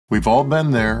We've all been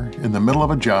there, in the middle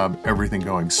of a job, everything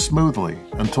going smoothly,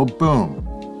 until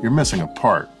boom, you're missing a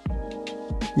part.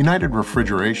 United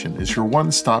Refrigeration is your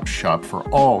one-stop shop for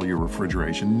all your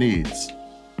refrigeration needs.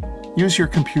 Use your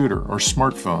computer or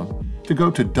smartphone to go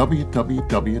to www.uri.com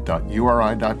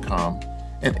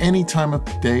at any time of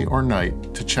the day or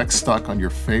night to check stock on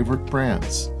your favorite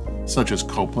brands, such as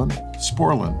Colman,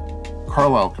 Sporlan,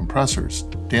 Carlisle Compressors,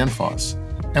 Danfoss,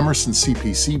 Emerson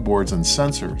CPC boards and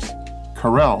sensors,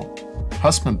 Carrel,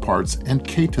 Hussmann Parts, and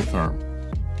K2Therm.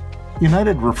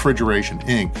 United Refrigeration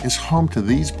Inc. is home to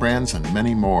these brands and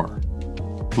many more.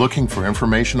 Looking for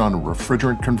information on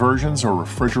refrigerant conversions or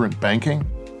refrigerant banking?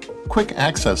 Quick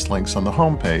access links on the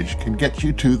homepage can get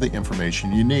you to the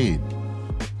information you need.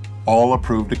 All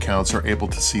approved accounts are able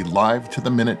to see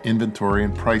live-to-the-minute inventory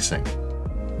and pricing.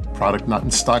 Product not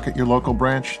in stock at your local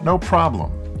branch? No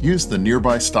problem. Use the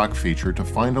Nearby Stock feature to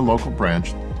find a local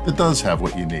branch that does have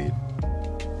what you need.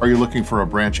 Are you looking for a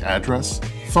branch address,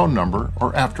 phone number,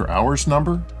 or after-hours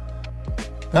number?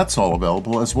 That's all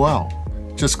available as well.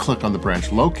 Just click on the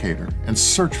branch locator and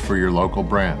search for your local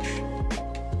branch.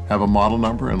 Have a model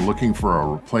number and looking for a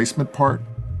replacement part?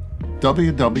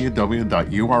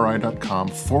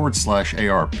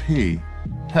 www.uri.com/ARP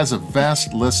has a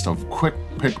vast list of quick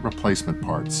pick replacement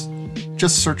parts.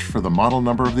 Just search for the model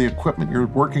number of the equipment you're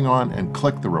working on and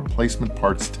click the Replacement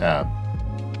Parts tab.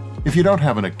 If you don't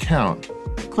have an account,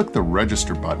 click the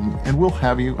Register button and we'll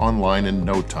have you online in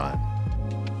no time.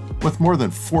 With more than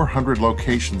 400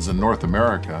 locations in North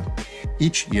America,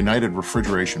 each United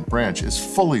Refrigeration branch is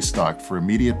fully stocked for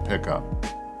immediate pickup.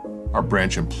 Our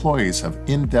branch employees have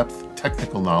in-depth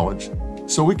technical knowledge,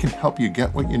 so we can help you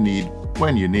get what you need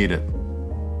when you need it.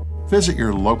 Visit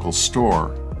your local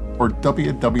store or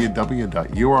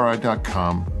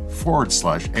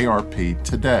www.uri.com/ARP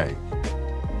today.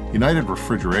 United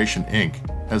Refrigeration Inc.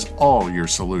 has all your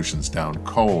solutions down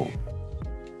cold.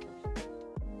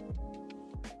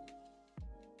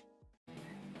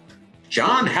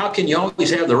 John, how can you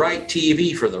always have the right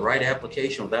TV for the right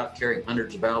application without carrying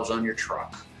hundreds of valves on your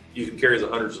truck? You can carry the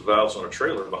hundreds of valves on a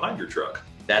trailer behind your truck.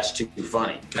 That's too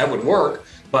funny. That would work,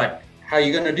 but how are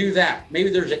you going to do that? Maybe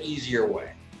there's an easier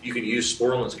way. You can use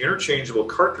Sporlan's interchangeable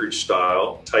cartridge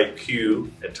style Type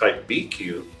Q and Type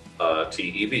BQ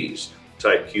TEVs.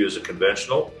 Type Q is a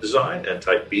conventional design and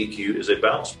Type BQ is a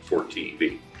balanced port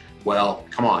TEV. Well,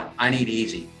 come on, I need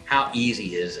easy. How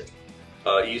easy is it?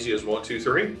 Easy as 1, 2,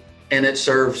 3. And it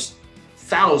serves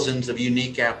thousands of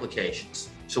unique applications.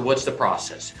 So what's the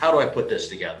process? How do I put this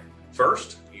together?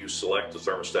 First, you select the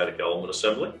thermostatic element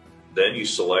assembly. Then you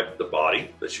select the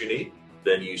body that you need.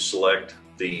 Then you select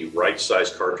the right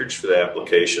size cartridge for the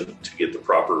application to get the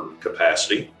proper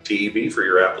capacity TEV for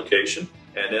your application.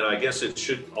 And then I guess it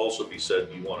should also be said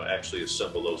you want to actually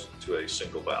assemble those into a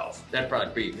single valve. That'd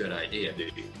probably be a good idea.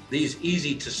 Indeed. These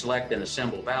easy to select and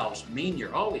assemble valves mean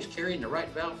you're always carrying the right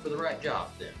valve for the right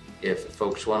job then. If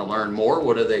folks want to learn more,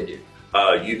 what do they do?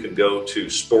 You can go to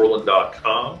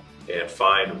sporlan.com and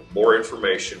find more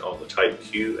information on the Type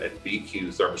Q and BQ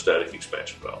thermostatic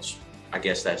expansion valves. I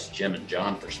guess that's Jim and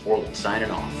John for Sporlan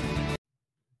signing off.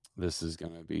 This is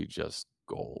going to be just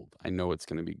gold. I know it's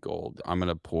going to be gold. I'm going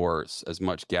to pour as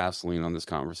much gasoline on this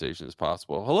conversation as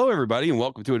possible. Hello, everybody, and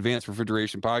welcome to Advanced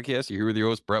Refrigeration Podcast. You're here with your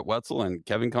host, Brett Wetzel and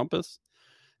Kevin Compass.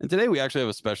 And today we actually have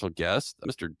a special guest,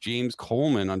 Mr. James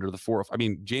Colman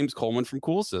James Colman from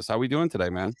Coolsys. How are we doing today,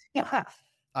 man? Yeah.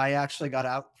 I actually got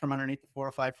out from underneath the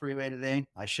 405 freeway today.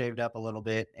 I shaved up a little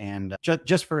bit, and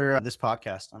just for this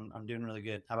podcast, I'm doing really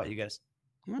good. How about you guys?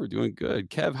 We're doing good.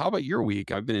 Kev, how about your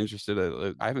week? I've been interested.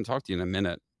 I haven't talked to you in a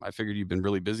minute. I figured you've been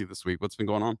really busy this week. What's been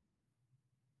going on?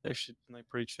 Actually, been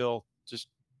pretty chill. Just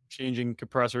changing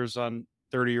compressors on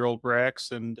 30-year-old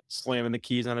racks and slamming the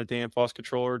keys on a Danfoss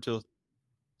controller to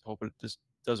hoping it just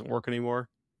doesn't work anymore.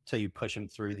 So you push them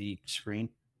through the screen?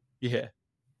 Yeah.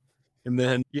 And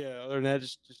then, other than that,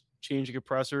 just changing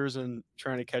compressors and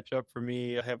trying to catch up for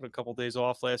me. Having a couple days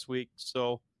off last week.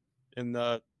 So in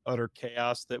the utter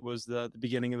chaos that was the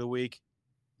beginning of the week.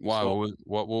 Wow. So,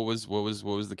 what was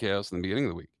the chaos in the beginning of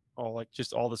the week?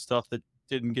 Just all the stuff that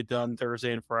didn't get done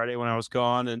Thursday and Friday when I was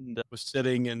gone, and was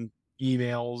sitting in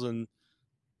emails and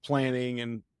planning,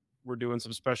 and we're doing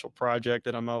some special project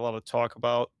that I'm not allowed to talk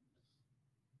about.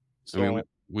 So, I mean,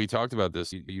 we talked about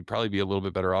this. You'd probably be a little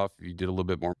bit better off if you did a little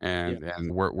bit more and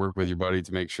work with your buddy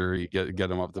to make sure you get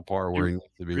them up to par where he needs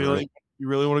to be. You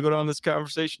really want to go down this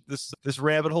conversation, this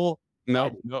rabbit hole?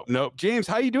 No. James,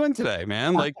 how you doing today,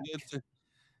 man?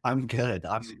 I'm good.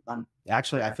 I'm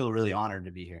actually, I feel really honored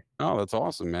to be here. Oh, that's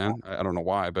awesome, man. I don't know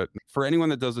why, but for anyone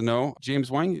that doesn't know,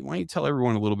 James, why don't you tell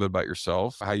everyone a little bit about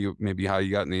yourself, how you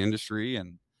got in the industry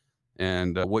and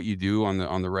and what you do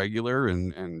on the regular,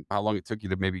 and how long it took you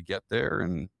to maybe get there,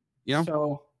 and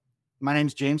So my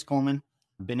name's James Colman.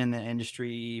 I've been in the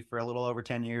industry for a little over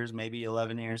 10 years, maybe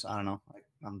 11 years. I don't know.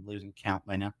 I'm losing count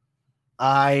by now.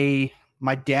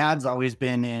 My dad's always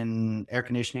been in air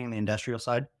conditioning, the industrial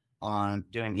side, on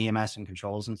doing EMS and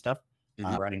controls and stuff,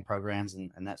 writing programs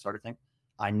and that sort of thing.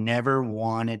 I never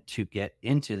wanted to get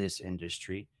into this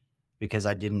industry because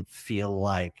I didn't feel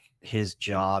like his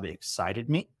job excited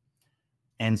me.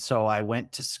 And so I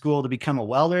went to school to become a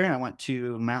welder. I went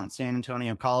to Mount San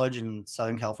Antonio College in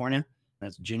Southern California.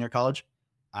 That's a junior college.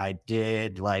 I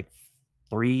did like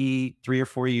three or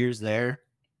 4 years there.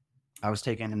 I was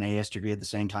taking an AS degree at the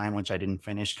same time, which I didn't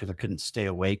finish because I couldn't stay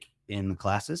awake in the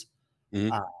classes. You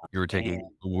were taking,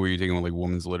 were you taking like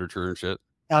women's literature and shit?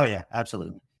 Oh yeah,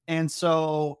 absolutely. And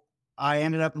so I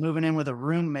ended up moving in with a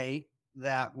roommate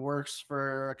that works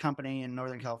for a company in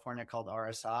Northern California called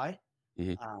RSI.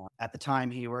 At the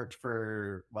time, he worked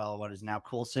for, what is now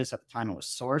Coolsys. At the time, it was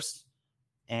Source.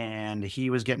 And he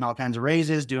was getting all kinds of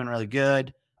raises, doing really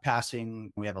good,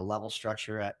 passing. We have a level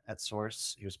structure at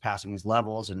Source. He was passing his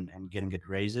levels and getting good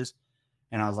raises.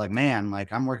 And I was like, man,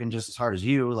 like I'm working just as hard as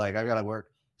you. Like I got to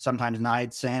work sometimes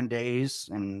nights and days,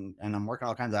 and I'm working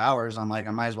all kinds of hours. I'm like,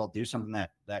 I might as well do something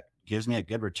that gives me a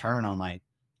good return on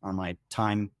my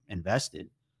time invested.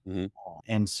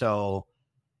 And so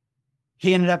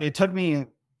he ended up, it took me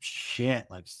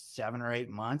like 7 or 8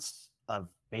 months of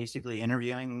basically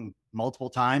interviewing multiple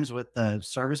times with the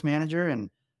service manager. And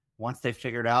once they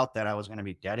figured out that I was going to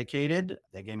be dedicated,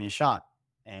 they gave me a shot.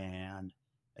 And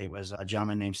it was a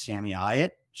gentleman named Sammy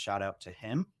Hyatt, shout out to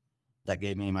him, that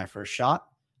gave me my first shot.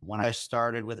 When I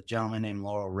started with a gentleman named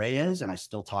Laurel Reyes, and I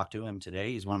still talk to him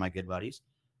today, he's one of my good buddies,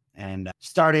 and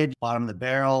started bottom of the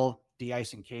barrel,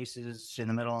 de-icing cases in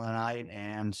the middle of the night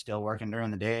and still working during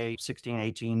the day. 16,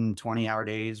 18, 20-hour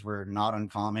days were not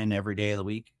uncommon every day of the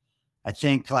week. I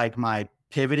think like my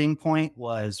pivoting point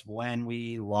was when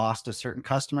we lost a certain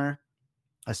customer,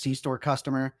 a C-store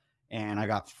customer, and I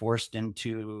got forced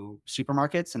into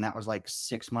supermarkets. And that was like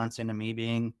 6 months into me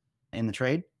being in the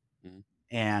trade.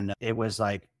 And it was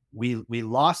like, we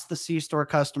lost the C-store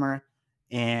customer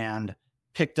and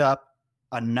picked up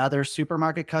another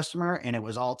supermarket customer, and it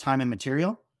was all time and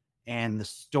material. And the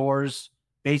stores,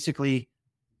 basically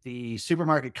the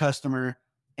supermarket customer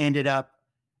ended up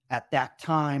at that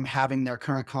time having their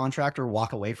current contractor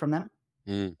walk away from them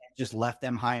and just left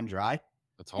them high and dry.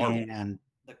 That's horrible. And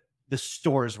the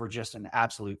stores were just an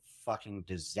absolute fucking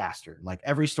disaster. Like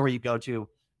every store you go to,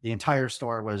 the entire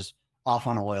store was off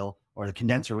on oil, or the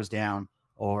condenser was down,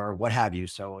 or what have you.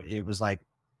 So it was like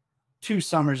 2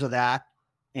 summers of that,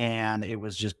 and it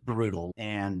was just brutal.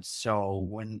 And so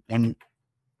when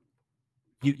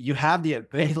you have the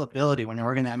availability when you're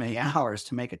working that many hours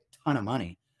to make a ton of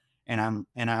money, and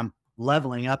I'm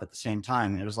leveling up at the same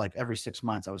time. It was like every 6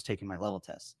 months I was taking my level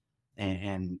tests,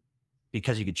 and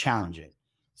because you could challenge it.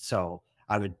 So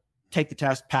I would take the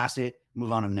test, pass it,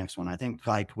 move on to the next one. I think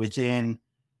like within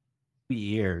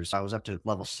years, I was up to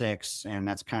level 6, and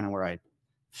that's kind of where I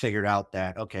figured out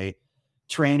that, okay,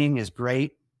 training is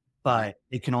great, but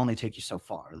it can only take you so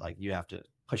far. Like you have to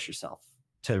push yourself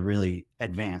to really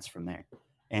advance from there.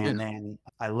 And then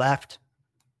I left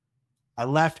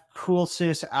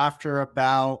Coolsys after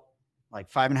about like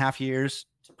 5.5 years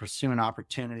to pursue an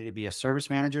opportunity to be a service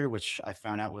manager, which I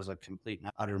found out was a complete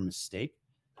and utter mistake.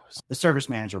 The service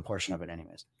manager portion of it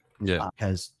anyways. Yeah.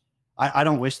 Because I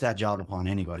don't wish that job upon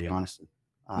anybody, honestly.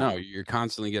 No, you're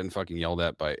constantly getting fucking yelled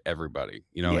at by everybody,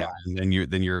 and then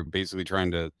you're basically trying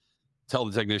to tell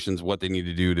the technicians what they need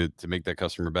to do to make that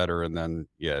customer better. And then,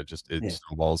 it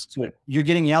snowballs. So you're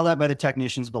getting yelled at by the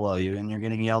technicians below you, and you're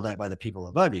getting yelled at by the people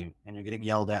above you, and you're getting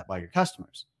yelled at by your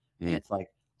customers. And it's like,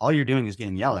 all you're doing is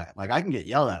getting yelled at. Like I can get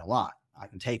yelled at a lot. I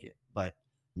can take it, but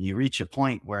you reach a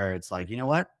point where it's like, you know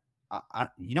what?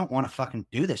 You don't want to fucking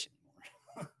do this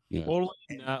anymore.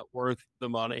 Totally not worth the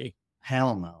money.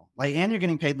 Hell no. Like, and you're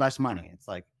getting paid less money. It's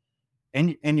like,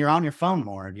 and you're on your phone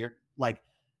more. You're like,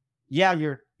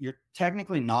 you're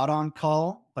technically not on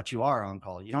call, but you are on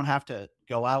call. You don't have to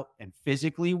go out and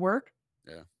physically work.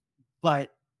 Yeah.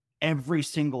 But every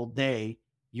single day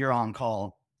you're on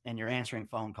call and you're answering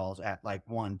phone calls at like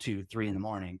 1, 2, 3 in the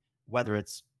morning, whether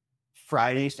it's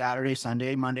Friday, Saturday,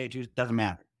 Sunday, Monday, Tuesday, doesn't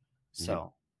matter.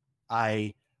 So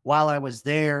while I was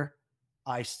there,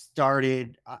 I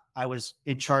was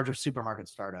in charge of supermarket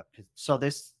startup. So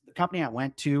the company I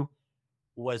went to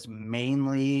was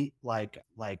mainly like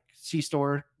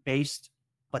C-store based,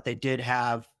 but they did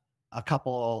have a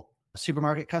couple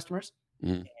supermarket customers,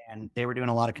 and they were doing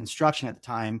a lot of construction at the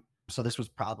time. So this was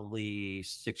probably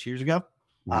 6 years ago.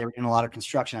 They were doing a lot of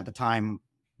construction at the time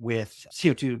with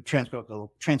CO2 transcritical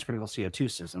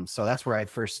CO2 systems. So that's where I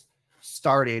first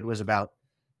started, was about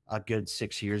a good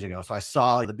 6 years ago. So I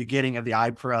saw the beginning of the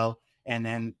iPro and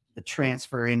then the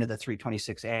transfer into the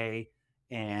 326A.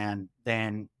 And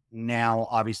then now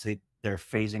obviously they're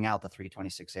phasing out the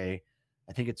 326A.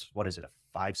 I think it's, what is it, a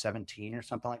 517 or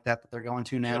something like that they're going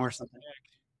to now, or something.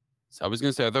 So I was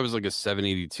gonna say, I thought it was like a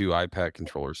 782 iPad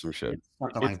controller or some shit.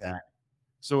 Something like that.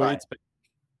 So But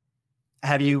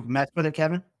have you messed with it,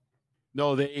 Kevin?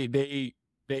 No, they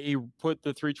put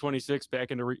the 326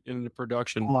 back into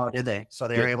production. Oh, did they? So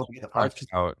they were able to get the parts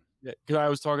out. Yeah, because I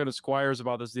was talking to Squires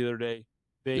about this the other day.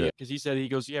 Because he said, he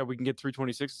goes, yeah, we can get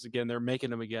 326s again. They're making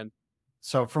them again.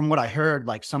 So from what I heard,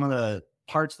 like some of the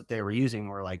parts that they were using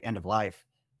were like end of life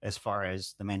as far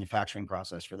as the manufacturing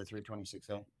process for the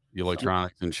 326A. The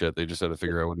electronics and shit. They just had to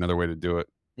figure out another way to do it.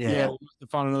 Yeah, they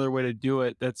found another way to do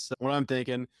it. That's what I'm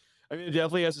thinking. I mean, it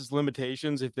definitely has its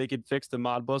limitations. If they could fix the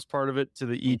Modbus part of it to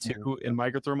the E2 and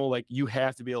microthermal, like, you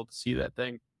have to be able to see that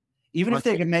thing. Even if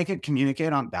they can make it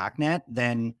communicate on BACnet,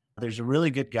 then there's a really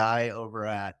good guy over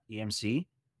at EMC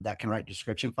that can write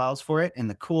description files for it. And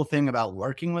the cool thing about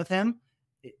working with him,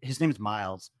 his name is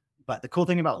Miles, but the cool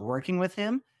thing about working with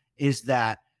him is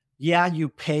that, yeah, you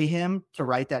pay him to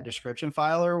write that description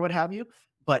file or what have you,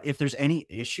 but if there's any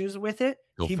issues with it,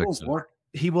 he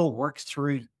will work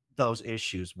through those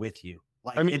issues with you.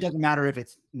 Like, I mean, it doesn't matter if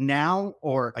it's now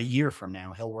or a year from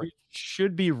now, he'll work. It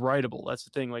should be writable. That's the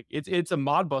thing. Like, it's a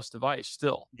Modbus device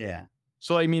still. Yeah.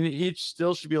 So, I mean, it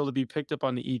still should be able to be picked up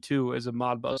on the E2 as a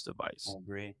Modbus device. I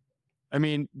agree. I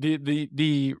mean,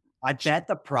 I bet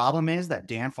the problem is that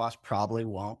Danfoss probably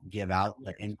won't give out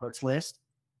the inputs list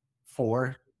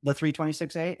for the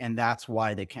 326A, and that's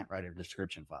why they can't write a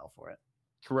description file for it.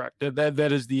 Correct.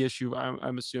 That is the issue.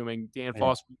 I'm assuming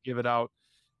Danfoss will give it out.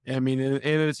 I mean, and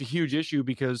it's a huge issue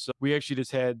because we actually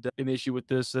just had an issue with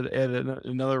this at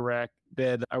another rack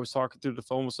that I was talking through the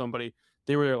phone with somebody.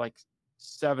 They were there like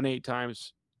 7-8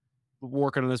 times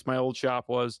working on this. My old shop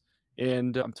was,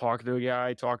 and I'm talking to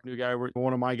a guy.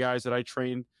 One of my guys that I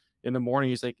train in the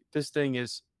morning. He's like, this thing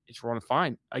it's running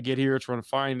fine. I get here, it's running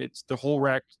fine. It's the whole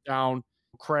rack down,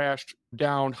 crashed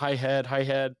down, high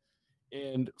head,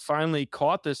 and finally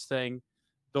caught this thing.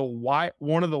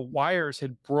 One of the wires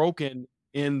had broken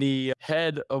in the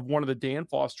head of one of the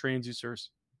Danfoss transducers.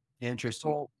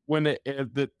 Interesting. So when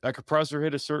a compressor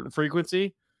hit a certain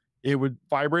frequency, it would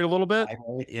vibrate a little bit.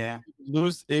 Yeah.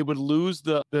 It would lose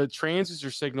the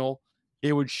transducer signal.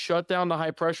 It would shut down the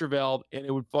high pressure valve, and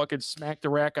it would fucking smack the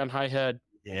rack on high head.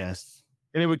 Yes.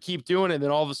 And it would keep doing it. And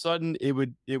then all of a sudden it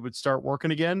would start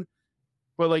working again.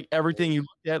 But like everything you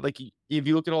looked at, like if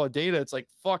you look at all the data, it's like,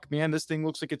 fuck, man, this thing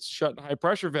looks like it's shutting high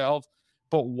pressure valve.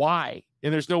 But why?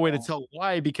 And there's no way to tell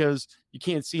why because you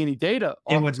can't see any data.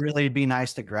 It would really be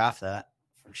nice to graph that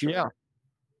for sure. Yeah.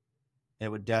 It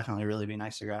would definitely really be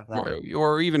nice to graph that.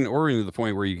 Or even to the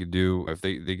point where you could do, if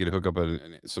they could hook up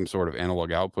some sort of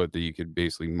analog output that you could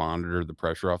basically monitor the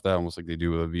pressure off that, almost like they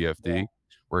do with a VFD,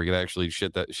 where you could actually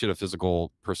shit a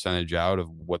physical percentage out of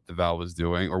what the valve is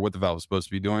doing or what the valve is supposed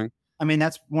to be doing. I mean,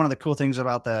 that's one of the cool things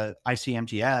about the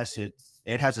ICMTS.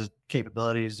 It has its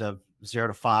capabilities of 0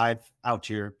 to 5 out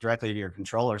directly to your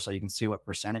controller, so you can see what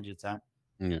percentage it's at.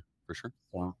 Yeah, for sure.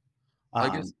 So,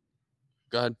 I guess.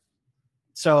 Go ahead.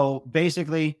 So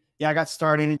basically, I got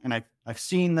started, and I've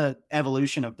seen the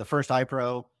evolution of the first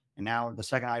iPro, and now the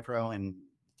second iPro, and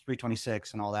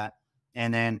 326, and all that.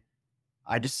 And then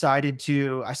I decided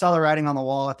I saw the writing on the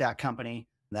wall at that company.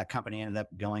 That company ended up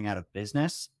going out of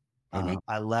business.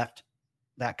 I left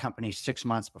that company 6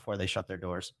 months before they shut their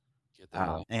doors.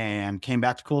 And came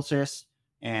back to Coolsys,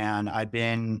 and I've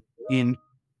been in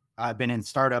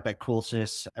startup at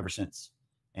Coolsys ever since.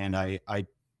 And I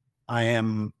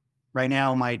am right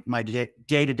now, my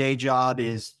day-to-day job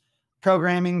is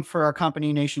programming for our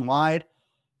company nationwide.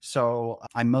 So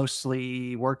I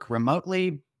mostly work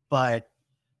remotely, but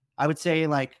I would say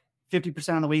like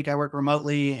 50% of the week I work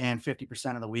remotely, and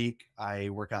 50% of the week I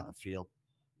work out in the field.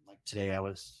 Like today I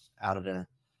was out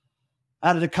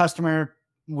at a customer.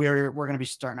 We're going to be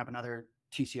starting up another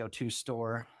TCO2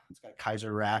 store. It's got a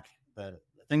Kaiser rack. The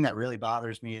thing that really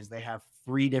bothers me is they have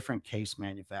 3 different case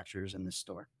manufacturers in this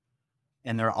store,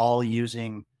 and they're all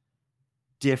using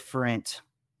different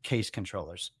case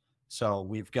controllers. So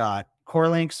we've got Core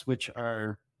Links, which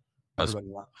are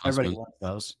everybody wants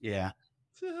those. Yeah.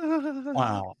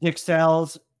 Wow.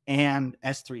 Dixels and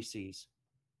S3Cs.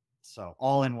 So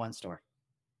all in one store.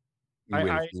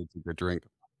 A drink.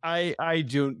 I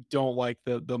don't like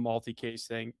the multi-case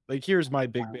thing. Like, here's my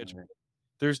big bitch.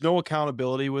 there's no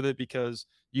accountability with it because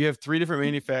you have 3 different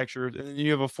manufacturers and then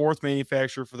you have a 4th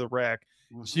manufacturer for the rack.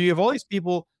 So you have all these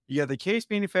people, you have the case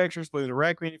manufacturers blaming the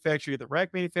rack manufacturer, you have the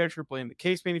rack manufacturer blaming the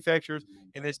case manufacturers,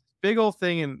 and this big old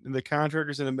thing and the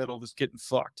contractors in the middle just getting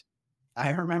fucked.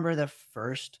 I remember the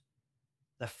first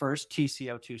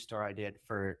TCO2 store I did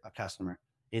for a customer.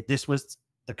 This was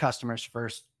the customer's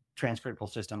first transcritical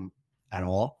system at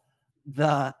all.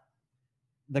 The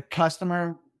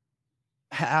customer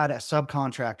had a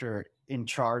subcontractor in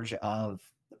charge of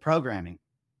the programming,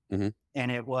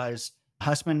 and it was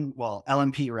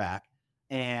LMP rack,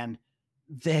 and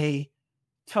they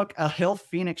took a Hill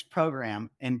Phoenix program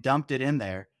and dumped it in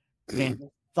there and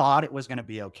thought it was going to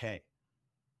be okay.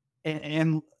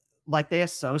 And like they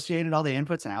associated all the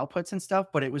inputs and outputs and stuff,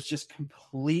 but it was just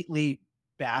completely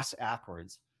bass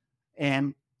backwards.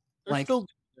 And like,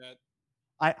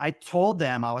 I told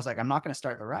them, I was like, I'm not going to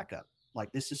start the rack up.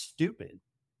 Like, this is stupid.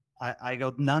 I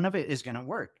go, none of it is going to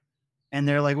work. And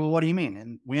they're like, well, what do you mean?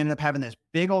 And we ended up having this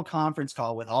big old conference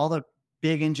call with all the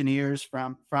big engineers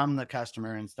from the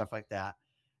customer and stuff like that.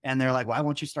 And they're like, why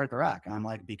won't you start the rack? And I'm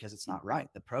like, because it's not right.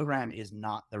 The program is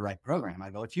not the right program. I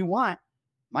go, if you want,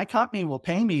 my company will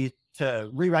pay me to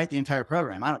rewrite the entire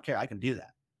program. I don't care. I can do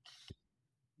that.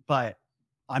 But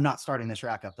I'm not starting this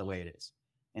rack up the way it is.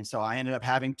 And so I ended up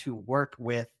having to work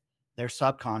with their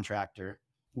subcontractor,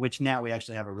 which now we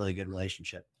actually have a really good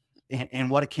relationship. And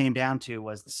what it came down to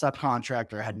was the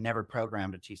subcontractor had never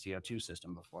programmed a TCO2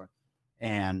 system before.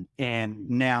 And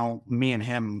now me and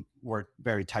him work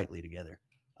very tightly together.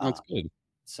 That's good.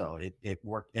 So it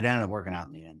worked. It ended up working out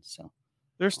in the end. So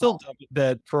they're still dumping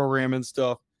that program and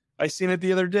stuff. I seen it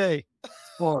the other day.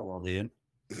 Horrible, dude.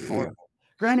 Horrible.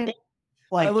 Granted,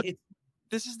 like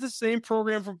this is the same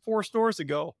program from 4 stores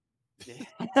ago.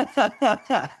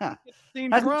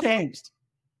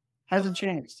 Hasn't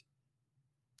changed.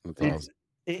 That's awesome.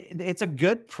 It's a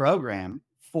good program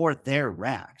for their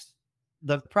racks.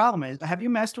 The problem is, have you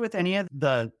messed with any of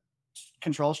the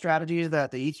control strategies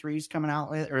that the E3's coming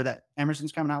out with, or that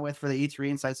Emerson's coming out with for the E3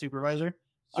 Inside Supervisor?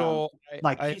 So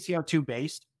TCO2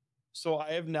 based. So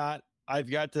I have not. I've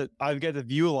got to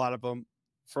view a lot of them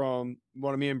from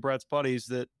one of me and Brett's buddies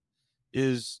that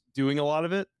is doing a lot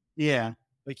of it. Yeah,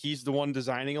 like he's the one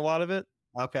designing a lot of it.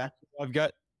 Okay, I've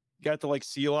got to like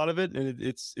see a lot of it, and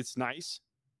it's nice.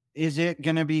 Is it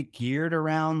going to be geared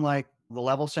around like the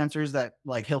level sensors that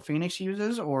like Hill Phoenix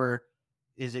uses, or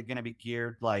is it going to be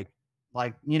geared like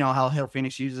you know how Hill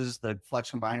Phoenix uses the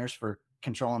flex combiners for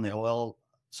controlling the oil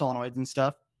solenoids and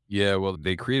stuff? Yeah, well,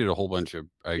 they created a whole bunch of,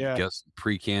 I guess,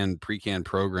 pre-canned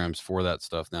programs for that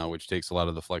stuff now, which takes a lot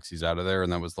of the flexies out of there,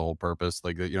 and that was the whole purpose.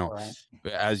 Like, you know,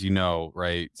 as you know,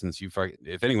 right? Since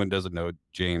if anyone doesn't know,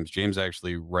 James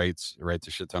actually writes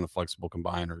a shit ton of flexible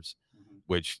combiners,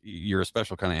 which you're a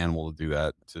special kind of animal to do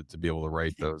that, to be able to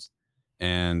write those.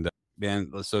 And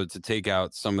then, so to take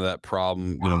out some of that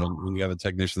problem, you know, when you have a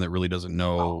technician that really doesn't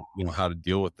know, you know, how to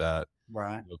deal with that.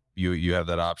 Right. You have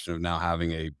that option of now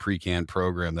having a pre-canned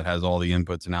program that has all the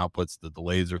inputs and outputs, the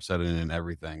delays are set in and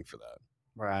everything for that.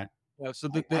 Right. Yeah. So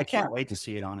I can't wait to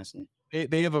see it, honestly.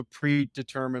 They have a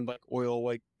predetermined like oil,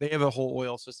 like they have a whole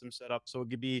oil system set up. So it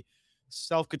could be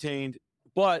self-contained,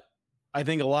 but I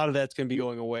think a lot of that's going to be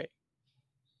going away.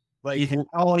 Like,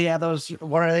 oh yeah, those,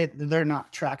 what are they? They're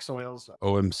not Trax oils.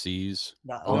 OMCs.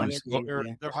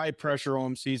 They're high pressure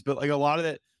OMCs, but like a lot of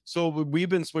that. So we've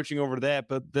been switching over to that,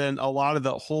 but then a lot of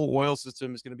the whole oil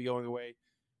system is going to be going away.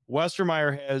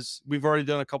 Westermeyer we've already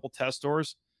done a couple test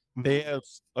stores. They have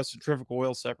a centrifugal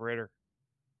oil separator.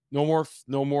 No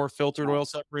more filtered oil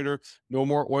separator. No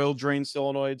more oil drain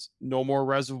solenoids. No more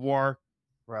reservoir.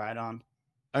 Right on.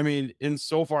 I mean,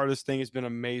 so far this thing has been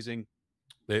amazing.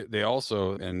 They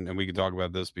also, and we can talk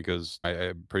about this because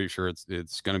I'm pretty sure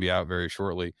it's going to be out very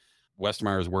shortly.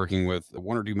 Westermeyer is working with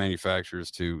 1 or 2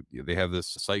 manufacturers they have this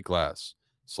sight glass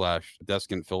 /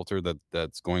 desiccant filter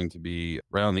that's going to be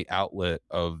right on the outlet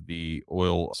of the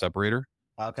oil separator.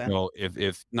 Okay. Well,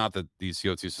 if not that these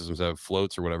CO2 systems have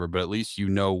floats or whatever, but at least you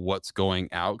know what's going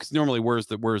out. Because normally, where's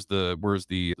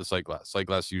the sight glass? Sight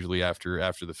glass usually after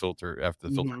the filter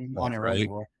on it, right?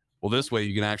 Well, this way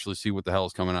you can actually see what the hell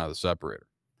is coming out of the separator.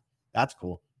 That's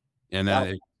cool. And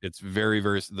then it's very,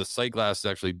 very, the sight glass is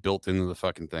actually built into the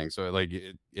fucking thing. So like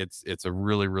it's a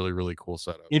really, really, really cool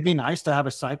setup. It'd be nice to have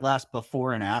a sight glass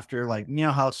before and after, like, you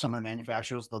know how some of the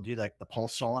manufacturers, they'll do like the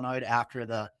pulse solenoid after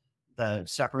the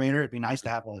separator. It'd be nice to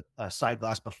have a sight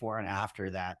glass before and after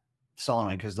that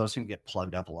solenoid, because those can get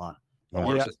plugged up a lot.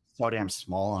 They're so damn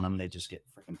small on them, they just get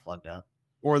freaking plugged up.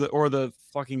 Or the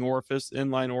fucking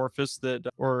inline orifice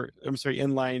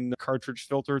inline cartridge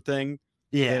filter thing.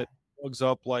 Yeah. plugs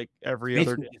up like every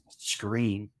other Basically, day.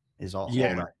 screen is all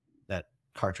Yeah. that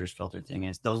cartridge filter thing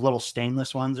is. Those little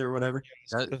stainless ones or whatever.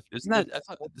 Isn't that?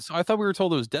 I thought we were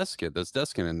told it was Deskit. That's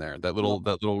Deskit in there. That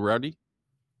little rowdy.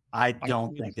 I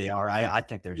don't think they are. I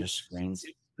think they're just screens.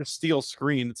 The steel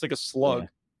screen. It's like a slug.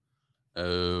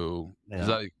 Oh,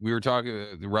 Yeah. we were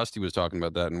talking. Rusty was talking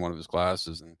about that in one of his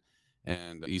classes,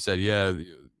 and he said, yeah,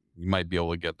 you might be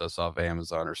able to get this off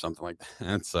Amazon or something like that.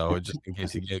 And so just in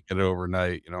case you can't get it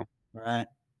overnight, you know. Right.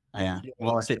 Yeah.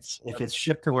 Well, if it's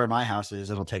shipped to where my house is,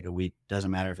 it'll take a week.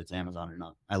 Doesn't matter if it's Amazon or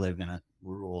not. I live in a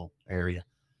rural area,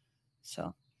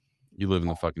 so You live in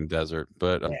the fucking desert,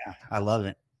 but yeah, I love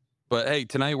it. But hey,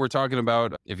 tonight we're talking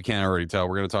about, if you can't already tell,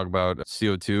 we're going to talk about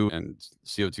CO2 and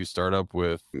CO2 startup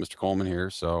with Mr. Colman here.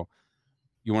 So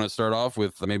you want to start off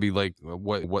with maybe like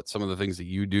what some of the things that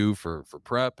you do for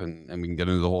prep, and we can get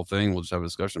into the whole thing. We'll just have a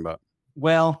discussion about it.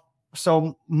 Well,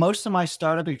 so most of my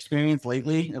startup experience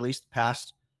lately, at least the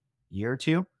past year or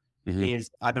two, is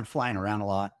I've been flying around a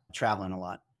lot, traveling a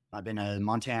lot. I've been to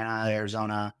Montana,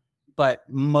 Arizona, but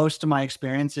most of my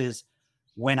experience is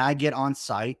when I get on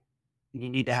site, you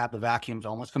need to have the vacuums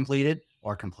almost completed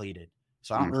or completed.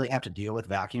 So I don't really have to deal with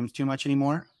vacuums too much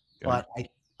anymore, but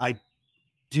I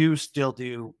do still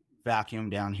do vacuum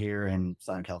down here in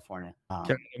Southern California.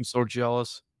 I'm so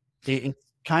jealous. It's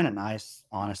kind of nice,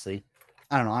 honestly.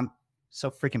 I don't know. I'm so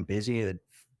freaking busy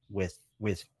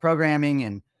with programming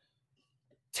and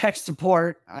tech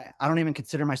support. I don't even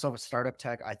consider myself a startup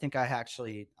tech. I think I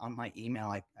actually, on my email,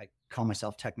 I call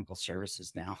myself technical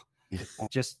services now.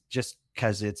 just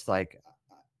because it's like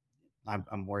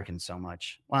I'm working so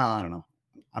much. Well, I don't know.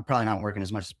 I'm probably not working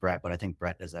as much as Brett, but I think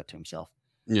Brett does that to himself.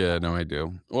 Yeah, no, I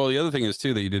do. Well, the other thing is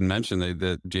too that you didn't mention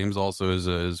that James also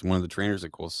is one of the trainers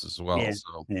at Coolsys as well.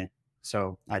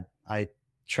 So I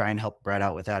try and help Brett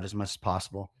out with that as much as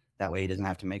possible. That way he doesn't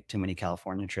have to make too many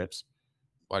California trips.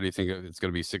 Why do you think it's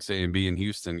going to be 6A and B in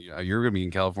Houston? You're going to be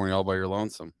in California all by your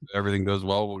lonesome. Everything goes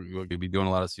well, we'll be doing a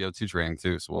lot of CO2 training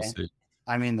too. So we'll see.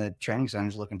 I mean, the training center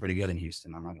is looking pretty good in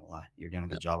Houston. I'm not going to lie. You're doing a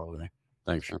good job over there.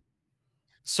 Thanks, sure.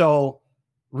 So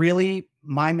really,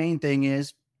 my main thing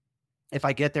is if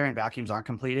I get there and vacuums aren't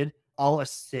completed, I'll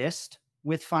assist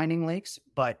with finding leaks,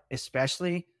 but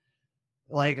especially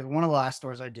like one of the last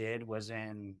stores I did was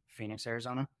in Phoenix,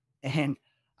 Arizona. And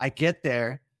I get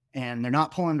there and they're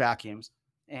not pulling vacuums.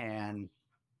 And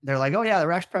they're like, oh, yeah, the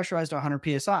rack's pressurized to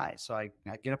 100 PSI. So I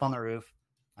get up on the roof.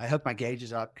 I hook my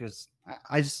gauges up because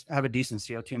I just have a decent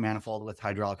CO2 manifold with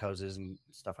hydraulic hoses and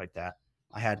stuff like that.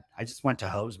 I just went to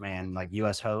Hose Man, like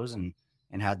US Hose, and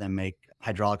had them make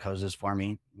hydraulic hoses for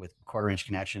me with 1/4-inch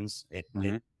connections.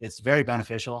 It's very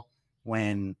beneficial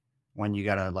when you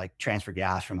got to like transfer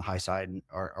gas from the high side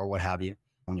or what have you,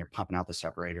 when you're pumping out the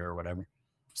separator or whatever.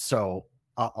 So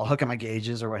I'll hook up my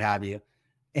gauges or what have you.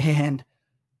 And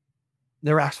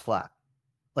the rack's flat,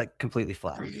 like completely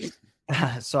flat.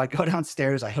 So I go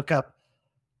downstairs, I hook up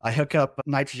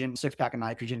nitrogen, 6-pack of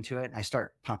nitrogen to it, and I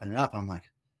start pumping it up. I'm like,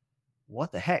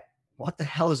 what the heck? What the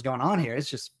hell is going on here? It's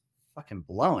just fucking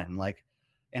blowing, like,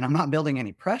 and I'm not building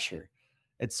any pressure.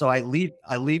 And so I leave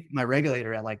my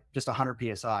regulator at like just 100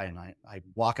 PSI, and I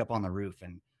walk up on the roof,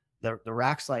 and the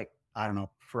rack's like, I don't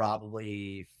know,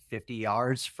 probably 50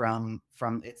 yards from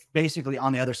it's basically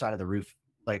on the other side of the roof,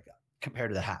 like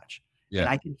compared to the hatch. Yeah. And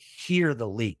I can hear the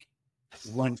leak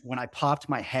when I popped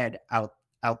my head out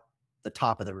the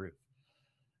top of the roof.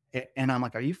 And I'm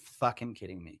like, are you fucking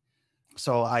kidding me?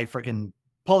 So I freaking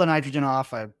pull the nitrogen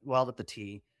off. I weld up the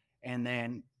T and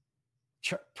then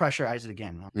pressurize it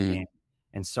again.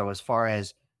 And so as far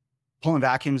as pulling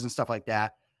vacuums and stuff like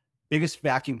that, biggest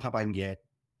vacuum pump I can get,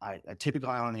 I typically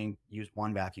only use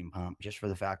one vacuum pump just for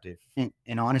the fact of,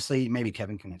 and honestly, maybe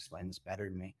Kevin can explain this better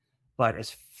than me. But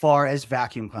as far as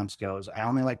vacuum pumps goes, I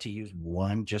only like to use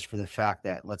one just for the fact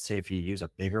that, let's say if you use a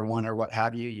bigger one or what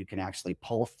have you, you can actually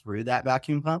pull through that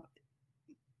vacuum pump.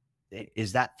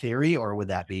 Is that theory, or would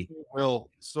that be?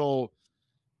 Well, so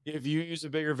if you use a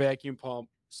bigger vacuum pump,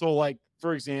 so like,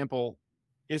 for example,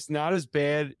 it's not as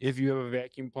bad if you have a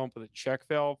vacuum pump with a check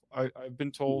valve. I've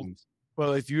been told,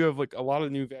 but if you have like a lot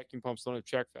of new vacuum pumps don't have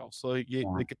check valves. So like,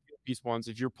 the piece ones,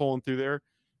 if you're pulling through there,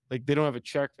 like they don't have a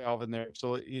check valve in there.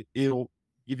 So it'll,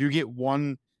 if you get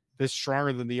one that's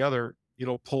stronger than the other,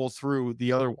 it'll pull through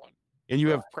the other one. And you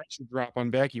have pressure drop on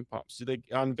vacuum pumps. So like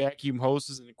on vacuum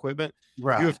hoses and equipment,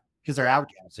 right? Because they're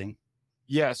outgassing.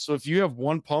 Yeah. So if you have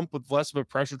one pump with less of a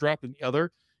pressure drop than the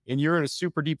other, and you're in a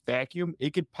super deep vacuum,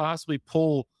 it could possibly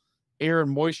pull air and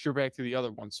moisture back to the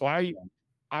other one. So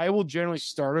I will generally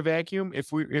start a vacuum.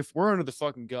 If we're under the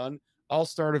fucking gun, I'll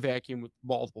start a vacuum with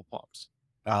multiple pumps.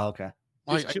 Oh, okay.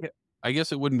 I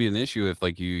guess it wouldn't be an issue if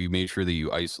like you made sure that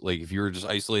you isolate, if you were just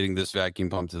isolating this vacuum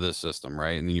pump to this system,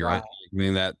 right? And then you're Right.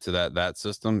 isolating that to that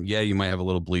system. Yeah, you might have a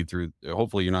little bleed through.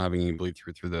 Hopefully you're not having any bleed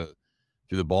through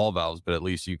the ball valves, but at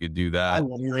least you could do I that.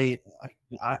 literally,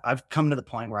 I've come to the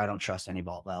point where I don't trust any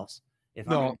ball valves. If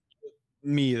I'm No,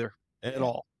 me either at Yeah.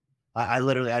 all. I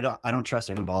literally, I don't trust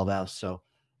any ball valves. So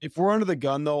If we're under the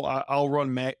gun though, I'll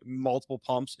run multiple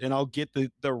pumps and I'll get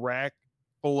the rack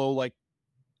below like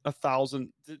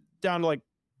 1,000 down to like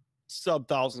sub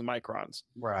 1,000 microns.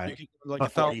 right, You can like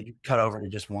before you cut over to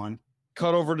just one.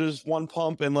 cut over to just one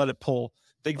pump and let it pull.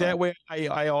 Like that way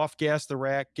I off gas the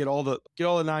rack, get all the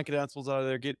non-condensables out of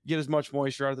there, get as much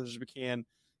moisture out of there as we can.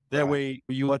 That way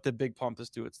you let the big pump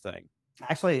just do its thing.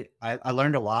 Actually, I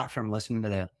learned a lot from listening to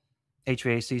the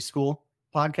HVAC school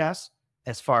podcast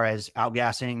as far as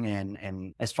outgassing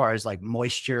and as far as like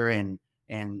moisture and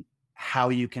how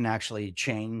you can actually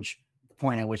change the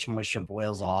point at which moisture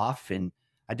boils off. And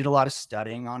I did a lot of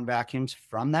studying on vacuums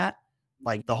from that,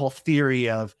 like the whole theory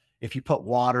of if you put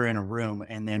water in a room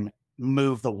and then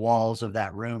move the walls of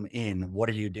that room in, what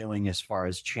are you doing as far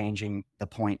as changing the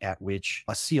point at which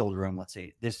a sealed room, let's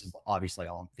say, this is obviously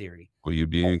all in theory. Well, you'd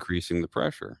be increasing the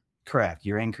pressure. Correct.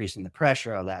 You're increasing the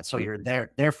pressure of that. So you're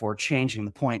therefore changing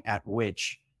the point at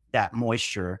which that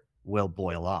moisture will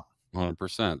boil off.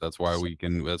 100%. That's why we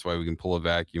can pull a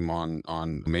vacuum on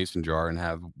a mason jar and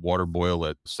have water boil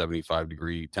at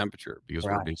 75-degree temperature because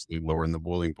we're basically lowering the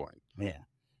boiling point. Yeah.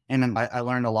 And then I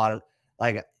learned a lot of,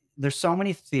 like, there's so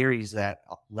many theories that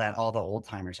all the old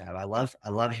timers have. I love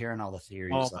hearing all the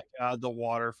theories. Oh my God, the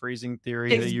water freezing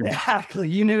theory. Exactly.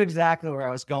 You knew exactly where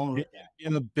I was going with that.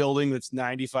 In a building that's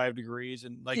 95 degrees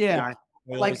and like, yeah,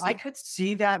 like I could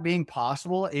see that being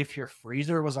possible if your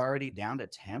freezer was already down to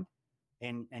temp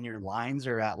and your lines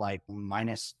are at like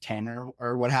 -10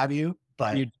 or what have you.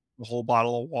 But you a whole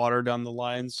bottle of water down the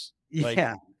lines. Like,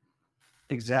 yeah,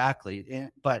 exactly.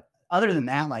 But other than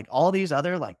that, like all these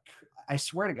other, like, I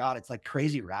swear to God, it's like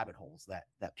crazy rabbit holes that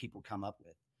people come up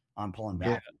with on pulling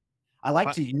back. Yeah. I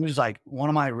like to use, like, one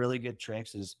of my really good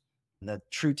tricks is the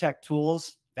TruTech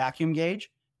Tools vacuum gauge,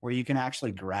 where you can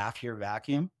actually graph your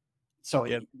vacuum. So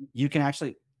you can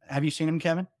actually, have you seen them,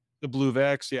 Kevin? The Blue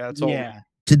Vax, yeah, it's all. Yeah.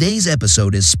 Today's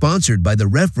episode is sponsored by the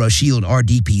RefriShield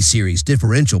RDP Series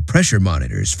differential pressure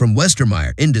monitors from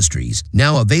Westermeyer Industries,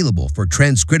 now available for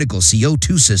transcritical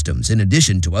CO2 systems in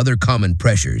addition to other common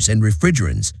pressures and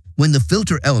refrigerants. When the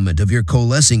filter element of your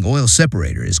coalescing oil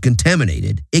separator is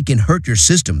contaminated, it can hurt your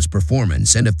system's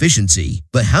performance and efficiency.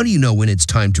 But how do you know when it's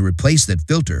time to replace that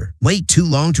filter? Wait too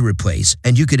long to replace,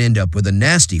 and you could end up with a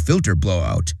nasty filter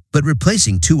blowout. But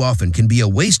replacing too often can be a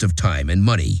waste of time and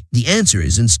money. The answer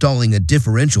is installing a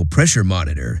differential pressure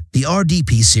monitor. The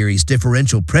RDP Series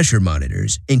differential pressure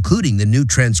monitors, including the new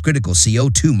transcritical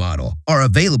CO2 model, are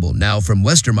available now from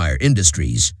Westermeyer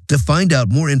Industries. To find out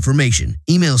more information,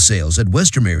 email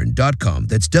sales@westermeyerin.com.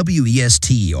 That's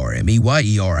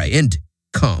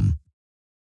WESTERMEYERIN.com.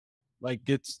 Like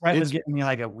it's was getting me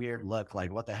like a weird look,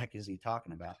 like what the heck is he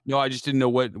talking about? No, I just didn't know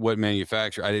what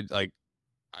manufacturer. I did like.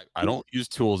 I don't use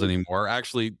tools anymore.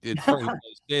 Actually, it's funny to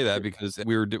say that because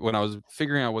when I was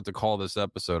figuring out what to call this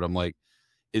episode, I'm like,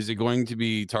 is it going to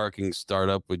be Talking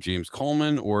Startup with James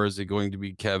Colman, or is it going to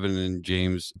be Kevin and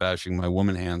James bashing my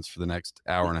woman hands for the next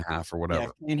hour and a half or whatever? Yeah,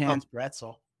 clean hands,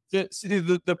 pretzel.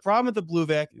 The problem with the Blue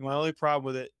Vac, my only problem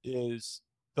with it is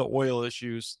the oil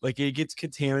issues. Like it gets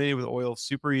contaminated with oil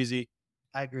super easy.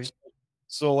 I agree.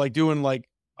 So like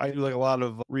I do like a lot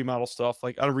of remodel stuff.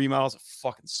 Like out of remodels, it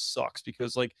fucking sucks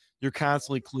because like you're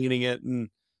constantly cleaning it and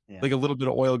like a little bit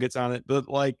of oil gets on it. But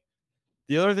like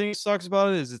the other thing that sucks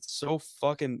about it is it's so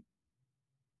fucking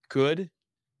good.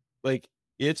 Like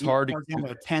it's hard to get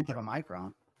a 1/10 of a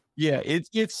micron. Yeah,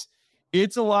 it's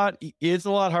a lot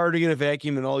harder to get a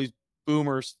vacuum than all these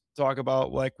boomers talk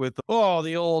about, like with the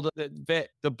old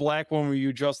the black one where you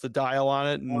adjust the dial on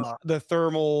it and the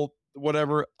thermal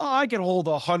whatever. I can hold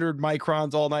 100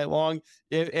 microns all night long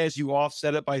as you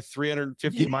offset it by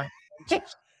 350 microns.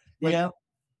 Yeah.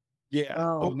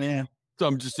 Oh man. So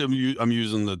I'm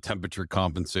using the temperature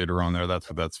compensator on there. That's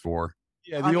what that's for.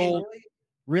 Yeah,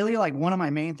 really like one of my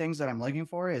main things that I'm looking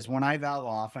for is when I valve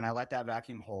off and I let that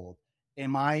vacuum hold,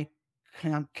 am I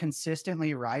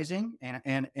consistently rising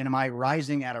and am I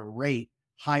rising at a rate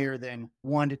higher than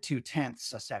 1 to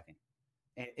 2/10 a second?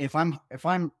 If I'm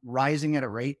rising at a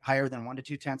rate higher than 1 to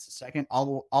 2/10 a second,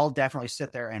 I'll definitely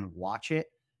sit there and watch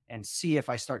it and see if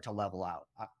I start to level out.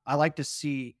 I like to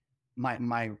see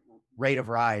my rate of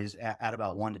rise at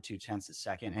about 1 to 2/10 a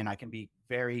second, and I can be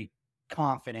very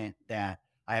confident that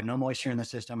I have no moisture in the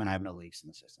system and I have no leaks in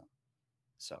the system.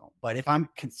 So, but if I'm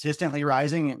consistently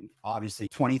rising and obviously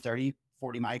 20, 30,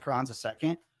 40 microns a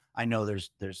second, I know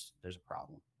there's a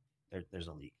problem. There's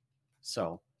a leak.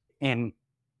 So, and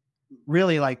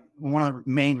really like one of the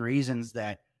main reasons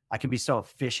that I can be so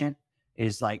efficient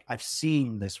is like, I've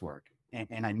seen this work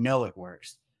and I know it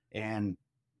works. And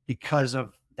because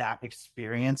of that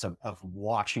experience of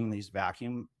watching these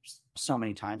vacuums so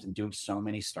many times and doing so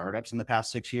many startups in the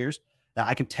past 6 years, that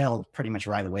I can tell pretty much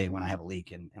right away when I have a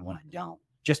leak and when I don't,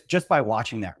 just by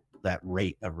watching that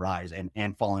rate of rise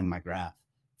and following my graph.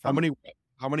 How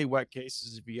many wet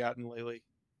cases have you gotten lately?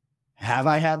 Have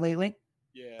I had lately?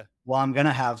 Yeah. Well, I'm going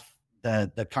to have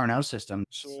the Carnot system.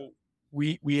 So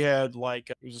we had like,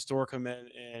 it was a store come in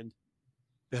and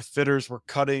the fitters were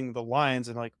cutting the lines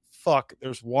and like, fuck,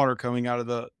 there's water coming out of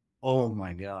the, oh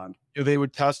my God. They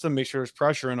would test them, make sure there's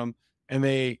pressure in them. And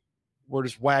they were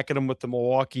just whacking them with the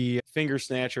Milwaukee finger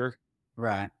snatcher.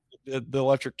 Right. The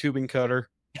electric tubing cutter.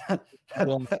 The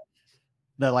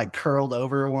like curled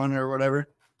over one or whatever.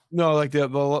 No, like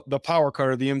the power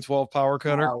cutter, the M12 power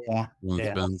cutter. Oh,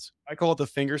 yeah. I call it the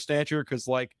finger snatcher because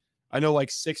like I know like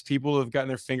 6 people have gotten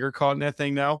their finger caught in that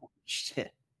thing now.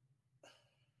 Shit.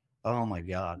 Oh my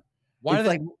God. Why it's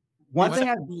like one thing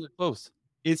really close?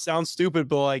 It sounds stupid,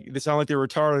 but like they sound like they're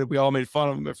retarded. We all made fun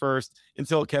of them at first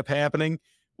until it kept happening.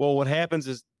 Well, what happens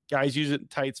is guys use it in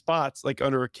tight spots, like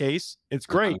under a case. It's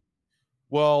great.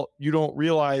 Well, you don't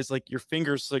realize like your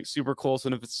fingers like super close,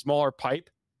 and if it's smaller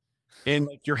pipe, and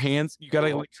like your hands, you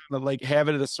gotta like kind of like have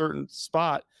it at a certain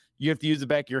spot. You have to use the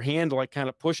back of your hand to like kind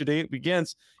of push it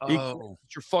against your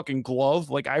fucking glove.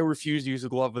 Like I refuse to use a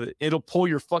glove with it. It'll pull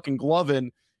your fucking glove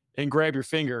in and grab your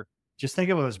finger. Just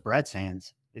think of it as Brett's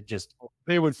hands.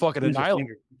 They would fucking annihilate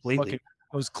completely.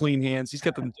 Those clean hands. He's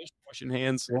got them dishwashing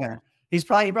hands. Yeah. He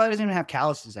probably doesn't even have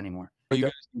calluses anymore. You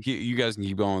guys can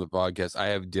keep going with the podcast. I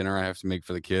have dinner I have to make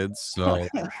for the kids, so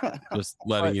just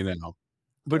letting you know.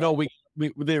 But no,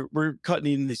 we're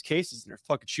cutting in these cases and they're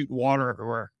fucking shooting water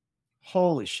everywhere.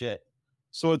 Holy shit!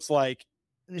 So it's like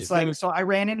so I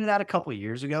ran into that a couple of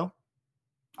years ago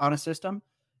on a system,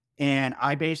 and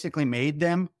I basically made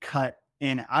them cut.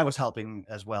 And I was helping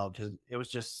as well because it was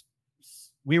just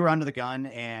we were under the gun.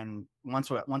 And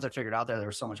once I figured out that there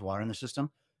was so much water in the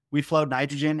system, we flowed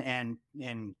nitrogen and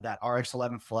that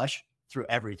RX-11 flush through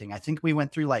everything. I think we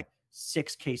went through like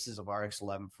 6 cases of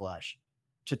RX-11 flush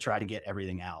to try to get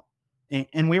everything out.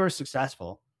 And we were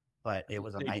successful, but it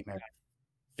was a nightmare.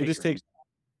 It just takes,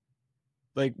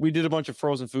 like, we did a bunch of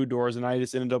frozen food doors and I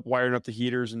just ended up wiring up the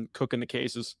heaters and cooking the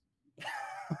cases.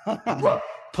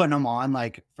 Putting them on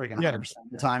like freaking 100% of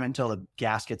the time until the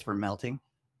gaskets were melting.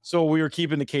 So we were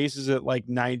keeping the cases at like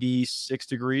 96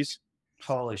 degrees.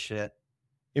 Holy shit.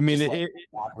 I mean,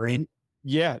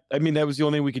 yeah. I mean, that was the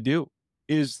only thing we could do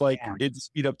is like it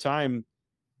speed up time.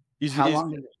 How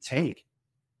long did it take?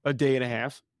 A day and a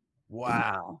half.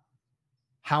 Wow.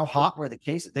 How hot were the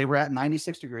cases? They were at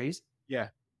 96 degrees. Yeah.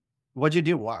 What'd you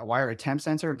do? Wire a temp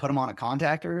sensor and put them on a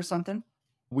contactor or something?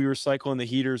 We were cycling the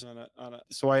heaters on a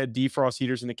so I had defrost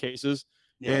heaters in the cases,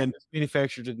 and the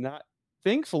manufacturer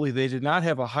thankfully they did not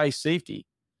have a high safety.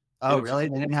 Oh, really?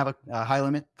 They didn't have a high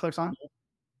limit clicks on?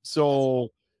 So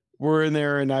we're in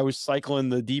there and I was cycling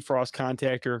the defrost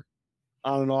contactor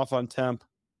on and off on temp.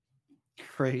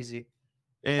 Crazy.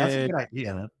 And that's a good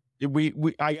idea,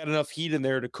 though. I got enough heat in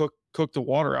there to cook the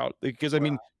water out because I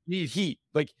mean, you need heat.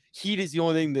 Like heat is the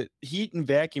only thing heat and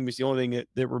vacuum is the only thing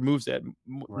that removes that.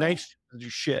 Nitrogen doesn't do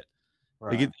shit.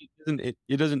 Right. Like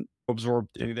it doesn't absorb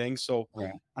anything. So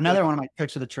another one of my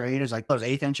tricks of the trade is like those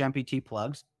 1/8 inch MPT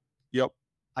plugs. Yep.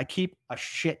 I keep a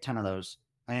shit ton of those.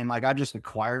 And like I've just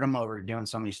acquired them over doing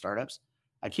so many startups.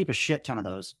 I keep a shit ton of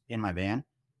those in my van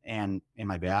and in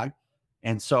my bag.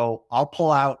 And so I'll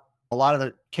pull out a lot of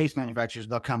the case manufacturers,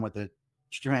 they'll come with the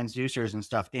transducers and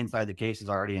stuff inside the cases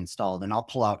already installed. And I'll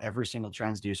pull out every single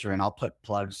transducer and I'll put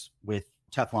plugs with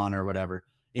Teflon or whatever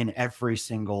in every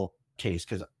single case.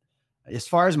 Because as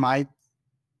far as my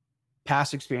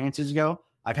past experiences go,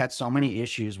 I've had so many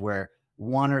issues where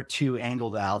 1 or 2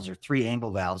 angle valves or 3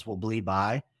 angle valves will bleed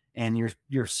by. And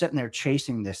you're sitting there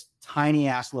chasing this tiny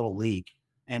ass little leak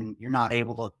and you're not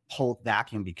able to hold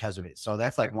vacuum because of it. So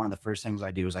that's like one of the first things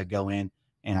I do is I go in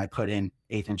and I put in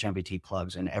 1/8 inch MPT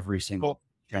plugs in every single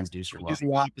transducer. It's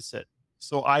the opposite.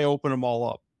 So I open them all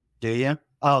up. Do you?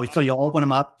 Oh, so you'll open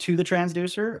them up to the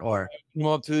transducer or? I open them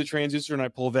up to the transducer and I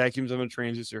pull vacuums on a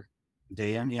transducer. Do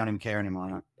you? You don't even care anymore.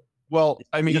 Huh? Well,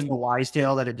 I mean, just the wise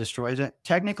tail that it destroys it.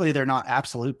 Technically, they're not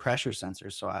absolute pressure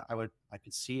sensors. So I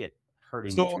could see it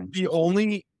hurting.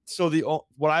 So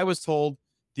what I was told,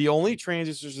 the only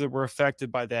transducers that were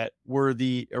affected by that were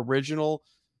the original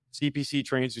CPC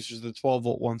transducers, the 12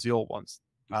 volt ones, the old ones.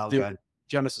 Okay.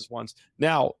 Genesis ones.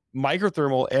 Now,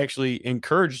 Microthermal actually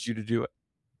encouraged you to do it.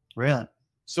 Really?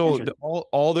 So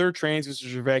all their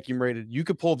transducers are vacuum rated. You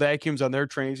could pull vacuums on their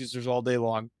transducers all day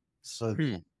long. So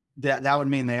that would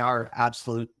mean they are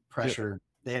absolute pressure.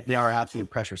 They are absolute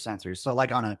pressure sensors. So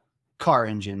like on a car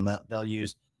engine, they'll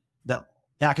use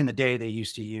back in the day, they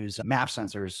used to use MAP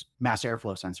sensors, mass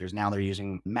airflow sensors. Now they're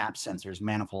using MAP sensors,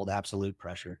 manifold absolute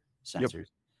pressure sensors,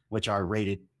 which are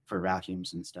rated for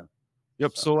vacuums and stuff.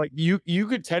 Yep. So like you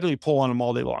could technically pull on them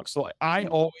all day long. So I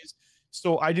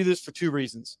do this for two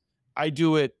reasons. I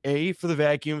do it for the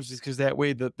vacuums, just because that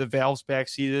way the valve's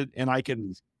backseated and I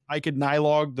can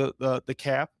nylog the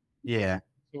cap. Yeah.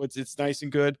 So it's nice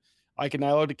and good. I can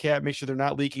nylog the cap, make sure they're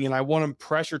not leaking, and I want them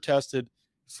pressure tested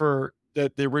for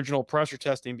the original pressure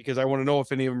testing, because I want to know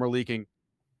if any of them are leaking.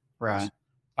 Right.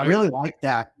 I really like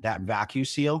that vacuum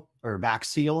seal or vac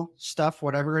seal stuff,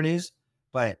 whatever it is,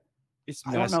 but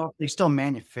I don't know if they still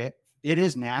manufacture. It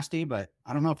is nasty, but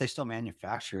I don't know if they still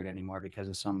manufacture it anymore because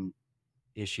of some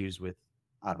issues with,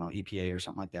 I don't know, EPA or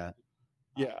something like that.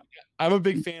 Yeah. I'm a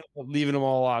big fan of leaving them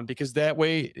all on, because that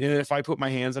way, if I put my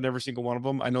hands on every single one of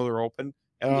them, I know they're open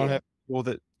and I don't have to deal with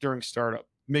it during startup.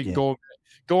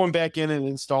 Going back in and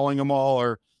installing them all,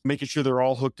 or making sure they're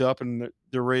all hooked up and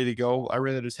they're ready to go. I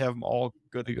rather just have them all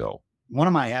good to go. One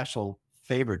of my actual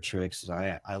favorite tricks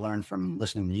I learned from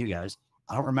listening to you guys.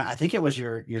 I don't remember. I think it was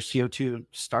your CO2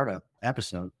 startup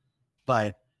episode,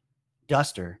 but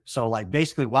duster. So like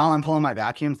basically while I'm pulling my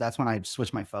vacuums, that's when I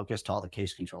switch my focus to all the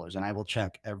case controllers, and I will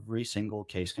check every single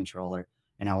case controller,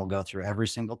 and I will go through every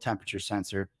single temperature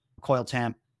sensor, coil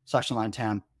temp, suction line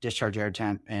temp, discharge air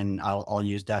temp, and I'll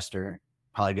use duster.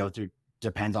 Probably go through,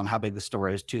 depends on how big the store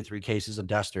is, 2-3 cases of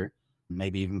duster,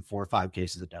 maybe even 4 or 5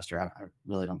 cases of duster. I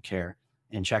really don't care,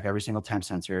 and check every single temp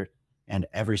sensor and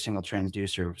every single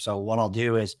transducer. So what I'll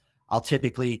do is I'll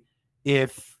typically,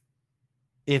 if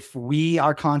we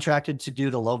are contracted to do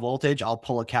the low voltage, I'll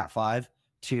pull a Cat 5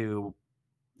 to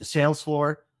the sales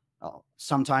floor.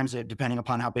 Sometimes, depending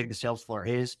upon how big the sales floor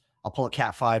is, I'll pull a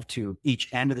Cat 5 to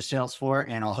each end of the sales floor,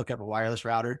 and I'll hook up a wireless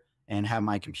router and have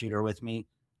my computer with me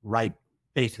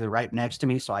basically right next to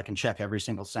me, so I can check every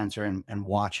single sensor and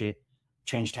watch it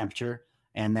change temperature.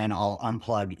 And then I'll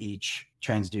unplug each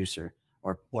transducer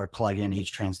or plug in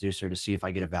each transducer to see if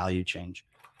I get a value change.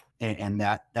 And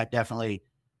that definitely,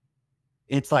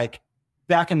 it's like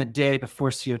back in the day before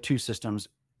CO2 systems,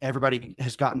 everybody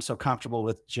has gotten so comfortable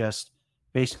with just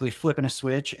basically flipping a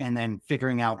switch and then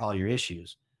figuring out all your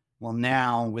issues. Well,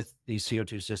 now with these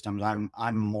CO2 systems,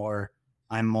 I'm more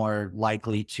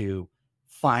likely to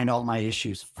find all my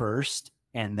issues first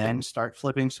and then start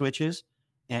flipping switches.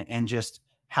 And just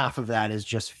half of that is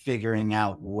just figuring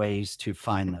out ways to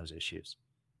find those issues.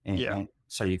 And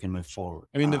so you can move forward.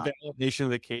 I mean, the validation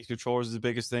of the case controllers is the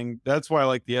biggest thing. That's why I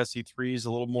like the SC3 is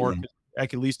a little more. I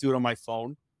can at least do it on my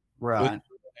phone. Right.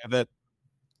 Have that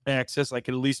access. I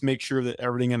can at least make sure that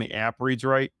everything on the app reads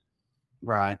right.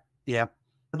 Right. Yeah.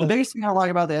 The biggest thing I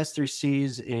like about the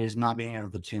S3Cs is not being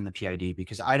able to tune the PID,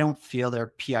 because I don't feel their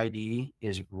PID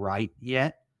is right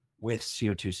yet with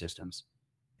CO2 systems.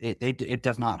 It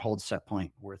does not hold set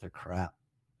point worth of crap,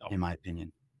 in my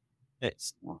opinion.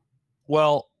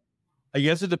 Well, I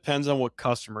guess it depends on what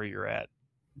customer you're at.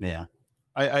 Yeah.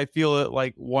 I feel that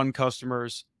like one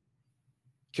customer's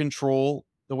control,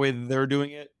 the way that they're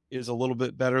doing it, is a little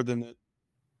bit better than the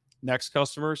next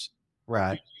customer's.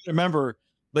 Right. Remember,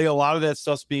 like a lot of that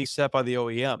stuff's being set by the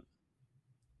OEM.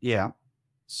 Yeah.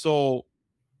 So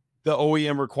the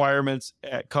OEM requirements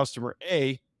at customer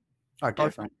A are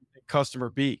different at customer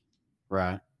B.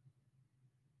 Right.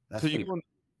 So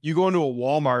you go into a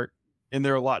Walmart and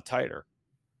they're a lot tighter.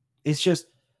 It's just,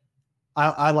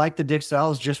 I like the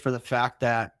Dixels just for the fact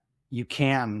that you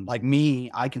can, like me,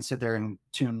 I can sit there and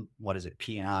tune, what is it,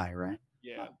 P&I, right?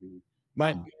 Yeah.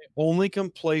 My only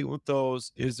complaint with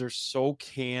those is they're so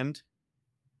canned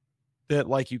that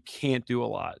like you can't do a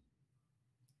lot.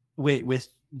 Wait, with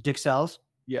Dixels?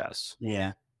 Yes.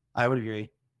 Yeah, I would agree.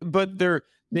 But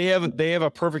they have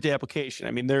a perfect application.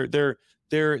 I mean, they're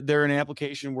an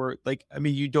application where, like, I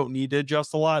mean, you don't need to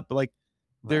adjust a lot, but like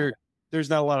there's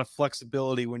not a lot of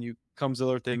flexibility when you comes to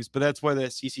other things. But that's why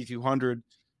that CC200,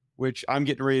 which I'm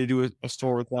getting ready to do a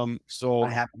store with them. So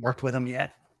I haven't worked with them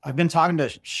yet. I've been talking to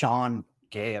Sean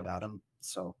Gay about them,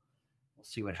 so we'll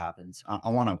see what happens. I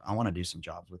want to do some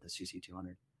jobs with the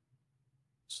CC200.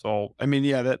 So I mean,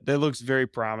 yeah, that looks very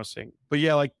promising. But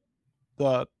yeah, like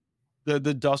the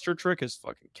duster trick is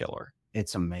fucking killer.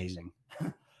 It's amazing.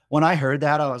 When I heard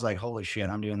that, I was like, holy shit,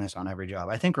 I'm doing this on every job.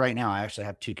 I think right now I actually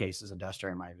have 2 cases of duster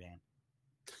in my van.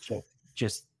 So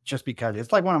just because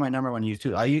it's like one of my number one use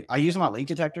too. I use them on leak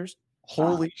detectors.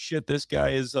 Holy shit, this guy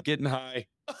is getting high.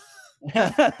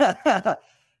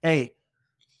 Hey.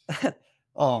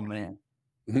 Oh man.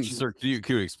 Sir, can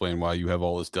you explain why you have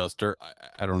all this dust dirt?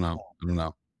 I don't know. I don't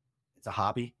know. It's a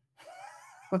hobby.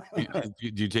 Do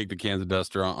you take the cans of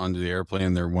duster onto the airplane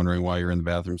and they're wondering why you're in the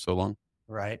bathroom so long?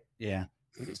 Right. Yeah.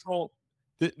 So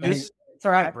it's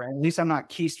all right, Brad. At least I'm not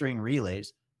keystring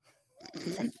relays.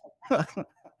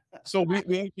 So we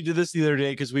actually did this the other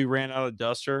day because we ran out of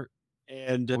duster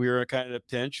and we were kind of a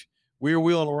pinch. We were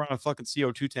wheeling around a fucking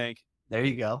CO2 tank. There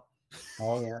you go.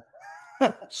 Oh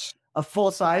yeah. A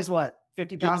full size, what,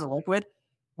 50 pounds of liquid?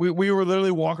 We were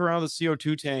literally walking around the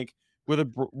CO2 tank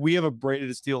with we have a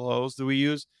braided steel hose that we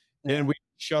use, and we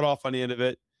shut off on the end of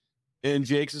it. And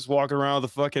Jake's just walking around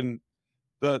with the fucking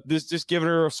just giving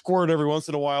her a squirt every once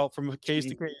in a while from case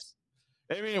to case.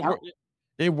 I mean,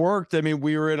 it worked. I mean,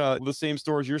 we were in the same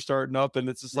stores you're starting up, and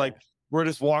it's just like we're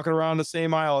just walking around the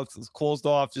same aisle. It's closed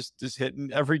off, just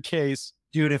hitting every case.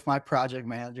 Dude, if my project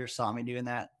manager saw me doing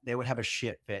that, they would have a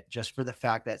shit fit just for the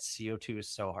fact that CO2 is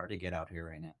so hard to get out here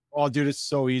right now. Oh, dude, it's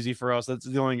so easy for us. That's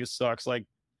the only thing that sucks. Like,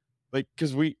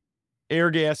 because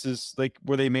air gas is like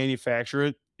where they manufacture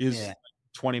it is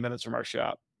 20 minutes from our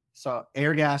shop. So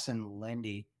Air Gas and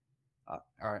Lindy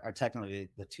are technically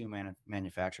the two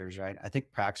manufacturers, right? I think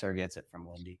Praxair gets it from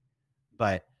Lindy.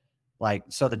 But like,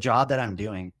 so the job that I'm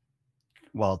doing,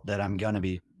 that I'm going to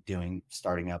be doing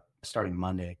starting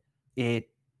Monday,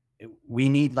 we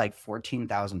need like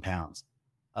 14,000 pounds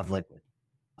of liquid.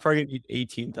 Probably need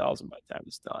 18,000 by the time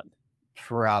it's done.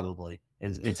 Probably.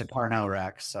 It's a Carnot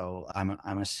rack, so I'm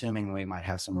assuming we might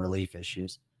have some relief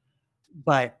issues.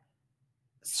 But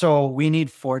so we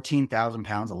need 14,000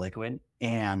 pounds of liquid,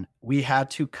 and we had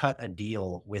to cut a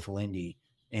deal with Lindy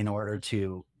in order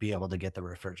to be able to get the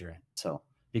refrigerant. So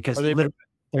because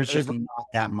there's just not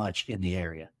that much in the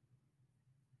area.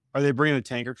 Are they bringing a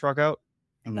tanker truck out?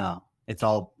 No, it's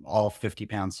all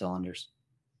 50-pound cylinders.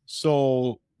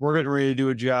 So we're getting ready to do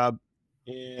a job,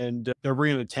 and they're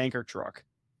bringing a tanker truck.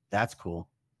 That's cool.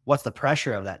 What's the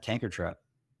pressure of that tanker truck?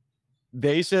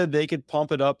 They said they could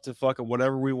pump it up to fucking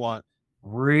whatever we want.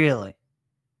 Really?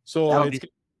 So that'll be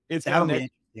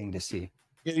interesting to see.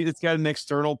 It's got an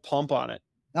external pump on it.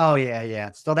 Oh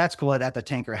yeah. So that's cool that the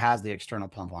tanker has the external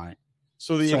pump on it.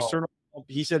 So the external pump,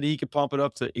 he said he could pump it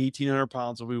up to 1,800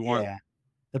 pounds if we want. Yeah.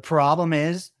 The problem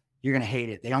is you're gonna hate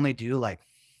it. They only do like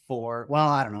 4. Well,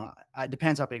 I don't know. It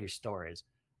depends how big your store is.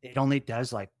 It only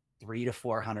does like 300 to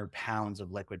 400 pounds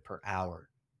of liquid per hour.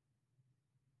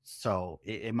 So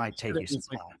it might take you some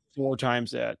time. 4 times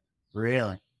that.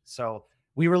 Really? So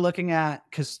we were looking at,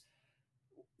 because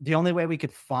the only way we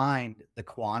could find the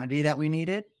quantity that we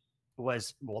needed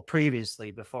was,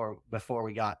 previously before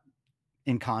we got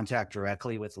in contact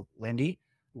directly with Lindy,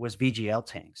 was VGL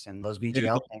tanks. And those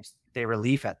VGL tanks, they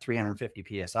relief at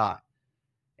 350 PSI.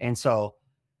 And so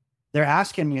they're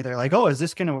asking me, they're like, oh, is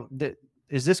this going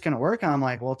to work? And I'm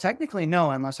like, well, technically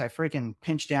no, unless I freaking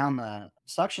pinch down the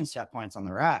suction set points on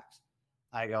the racks.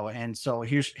 I go, and so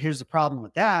here's the problem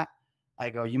with that. I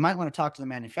go, you might want to talk to the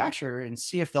manufacturer and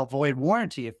see if they'll void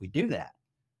warranty if we do that.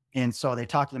 And so they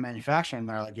talk to the manufacturer, and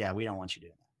they're like, yeah, we don't want you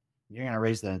doing that. You're going to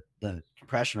raise the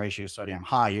compression ratio so damn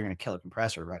high, you're going to kill a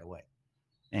compressor right away.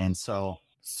 And so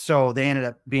they ended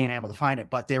up being able to find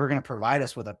it, but they were going to provide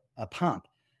us with a pump.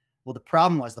 Well, the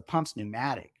problem was the pump's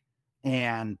pneumatic.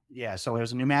 And so it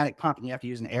was a pneumatic pump, and you have to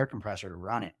use an air compressor to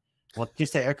run it. Well,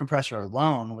 just the air compressor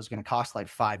alone was going to cost like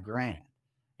 $5,000.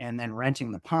 And then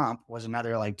renting the pump was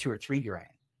another like $2,000 or $3,000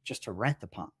 just to rent the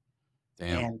pump.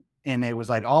 Damn. And it was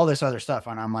like all this other stuff.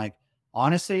 And I'm like,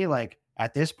 honestly, like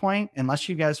at this point, unless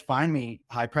you guys find me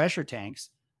high pressure tanks,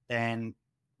 then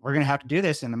we're going to have to do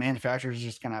this. And the manufacturer's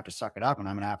just going to have to suck it up, and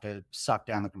I'm going to have to suck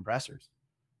down the compressors.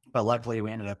 But luckily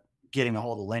we ended up getting a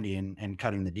hold of Lindy and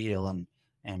cutting the deal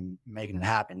and making it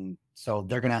happen. So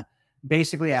they're going to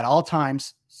basically at all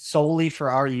times, solely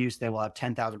for our use, they will have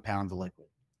 10,000 pounds of liquid.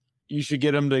 You should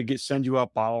get them to send you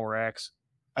out bottle racks.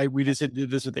 We just did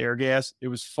this with Air Gas. It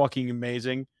was fucking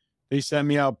amazing. They sent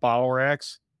me out bottle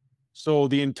racks. So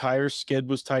the entire skid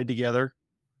was tied together.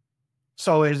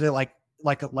 So is it like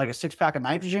a 6-pack of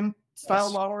nitrogen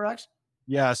style bottle racks?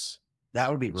 Yes.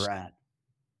 That would be rad.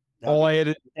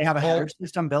 They have a header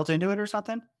system built into it or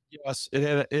something? Yes,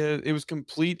 it was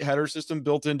complete header system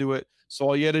built into it. So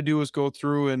all you had to do was go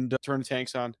through and turn the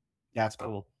tanks on. That's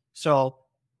cool. So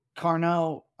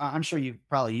Carnot, I'm sure you've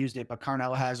probably used it, but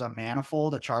Carnot has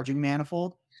a charging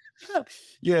manifold.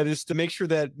 Yeah, just to make sure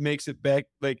that makes it back.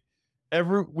 Like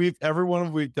every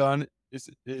one we've done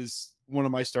is one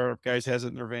of my startup guys has it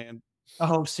in their van.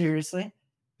 Oh, seriously?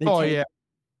 Yeah.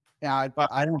 Yeah,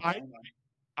 I don't.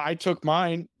 I took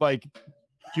mine like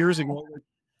years ago,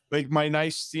 like my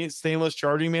nice stainless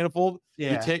charging manifold.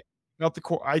 Yeah. You take out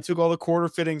I took all the quarter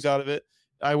fittings out of it.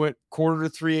 I went quarter to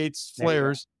 3/8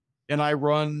 flares, and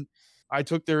I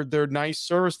took their nice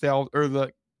service valve, or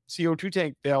the CO2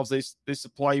 tank valves. They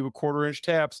supply you with 1/4-inch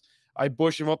taps. I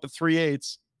bush them up to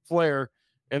 3/8 flare,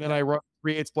 and then I run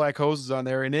 3/8 black hoses on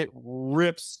there, and it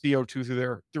rips CO2 through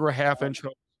there through a 1/2-inch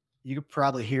hose. You could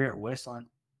probably hear it whistling.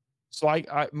 So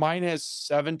mine has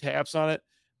 7 taps on it.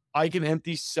 I can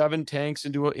empty 7 tanks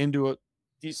into a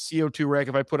CO2 rack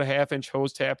if I put a 1/2-inch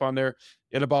hose tap on there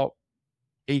in about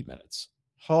 8 minutes.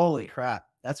 Holy crap.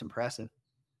 That's impressive.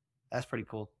 That's pretty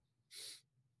cool.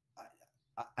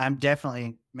 I'm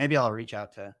definitely, maybe I'll reach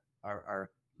out to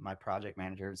my project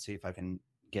manager and see if I can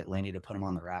get Laney to put them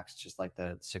on the racks, just like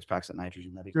the 6 packs of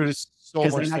nitrogen. That'd be cool. So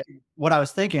much what I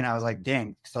was thinking, I was like,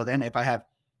 dang. So then if I have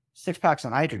 6 packs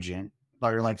of nitrogen,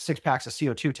 or like 6 packs of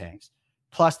CO2 tanks,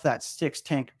 plus that 6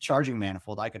 tank charging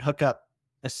manifold, I could hook up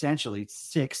essentially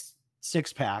six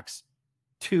packs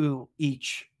to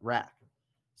each rack.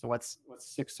 So what's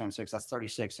 6 times 6? That's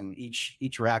 36. And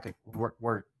each rack,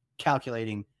 we're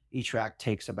calculating each rack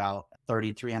takes about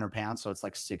 300 pounds. So it's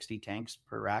like 60 tanks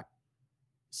per rack.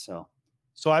 So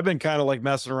I've been kind of like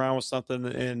messing around with something,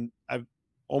 and I've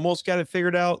almost got it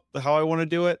figured out how I want to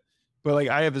do it. But like,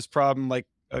 I have this problem, like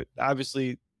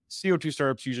obviously CO2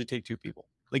 startups usually take 2 people.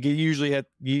 Like you usually have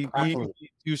you need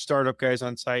 2 startup guys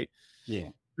on site. Yeah.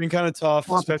 Been kind of tough.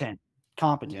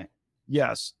 Competent.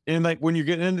 Yes. And like when you're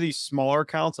getting into these smaller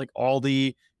accounts like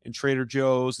Aldi and Trader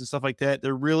Joe's and stuff like that,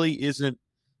 there really isn't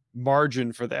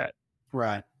margin for that.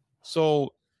 Right.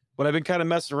 So what I've been kind of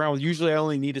messing around with, usually I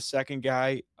only need a second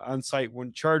guy on site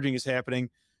when charging is happening.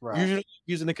 Right. Usually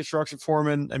using the construction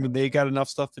foreman. I mean, they got enough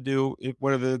stuff to do,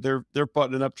 whether they're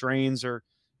buttoning up drains or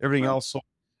everything else. So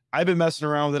I've been messing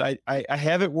around with it. I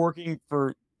have it working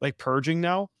for like purging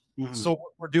now. Mm-hmm. So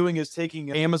what we're doing is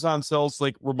taking Amazon sells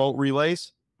like remote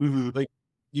relays. Mm-hmm. Like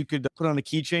you could put on a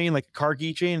keychain, like a car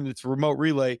keychain, and it's a remote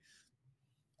relay,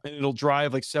 and it'll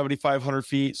drive like 7,500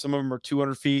 feet. Some of them are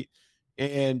 200 feet,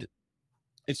 and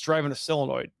it's driving a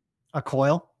solenoid. A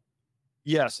coil?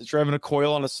 Yes, it's driving a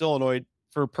coil on a solenoid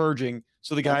for purging.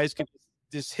 So the guys can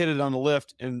just hit it on the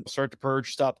lift and start to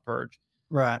purge, stop the purge.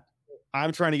 Right.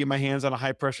 I'm trying to get my hands on a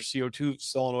high pressure CO2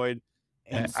 solenoid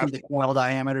and see the coil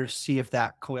diameter, see if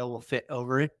that coil will fit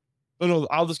over it. No,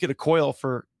 I'll just get a coil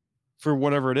for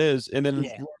whatever it is, and then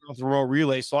run off the remote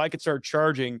relay so I could start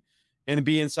charging and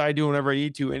be inside doing whatever I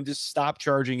need to and just stop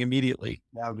charging immediately.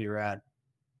 That would be rad.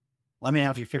 Let me know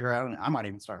if you figure out, and I might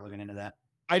even start looking into that.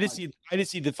 I just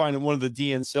need to find one of the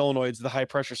DN solenoids, the high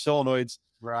pressure solenoids.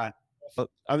 Right. But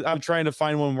I'm trying to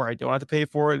find one where I don't have to pay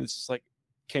for it. It's just like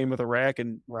came with a rack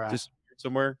and just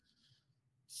somewhere.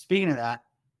 Speaking of that,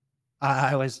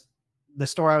 the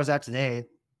store I was at today,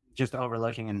 just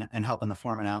overlooking and helping the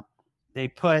foreman out. They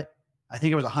put, I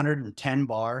think it was 110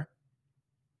 bar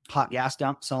hot gas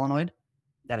dump solenoid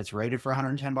that it's rated for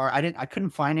 110 bar. I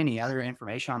couldn't find any other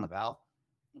information on the valve,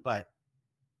 but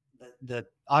the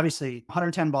obviously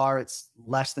 110 bar, it's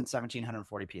less than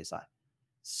 1740 PSI.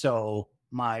 So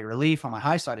my relief on my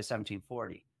high side is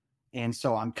 1740. And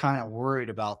so I'm kind of worried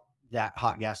about that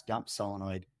hot gas dump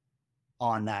solenoid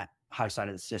on that high side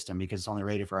of the system because it's only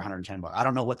rated for 110 bar. I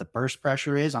don't know what the burst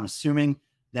pressure is. I'm assuming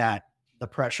that the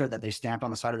pressure that they stamped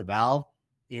on the side of the valve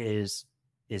is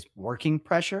working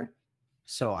pressure.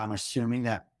 So I'm assuming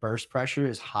that burst pressure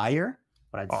is higher,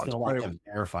 but I'd still want to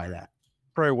verify that.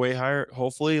 Probably way higher.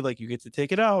 Hopefully, like you get to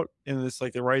take it out and it's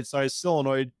like the right size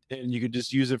solenoid and you could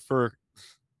just use it for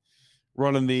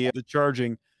running the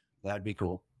charging. That'd be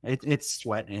cool. It's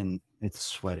sweating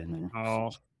there.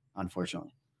 Oh,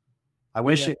 unfortunately. I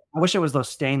wish it was those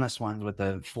stainless ones with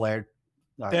the flared,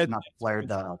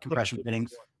 the compression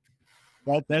fittings.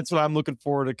 That's what I'm looking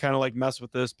for to kind of like mess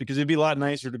with this because it'd be a lot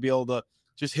nicer to be able to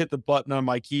just hit the button on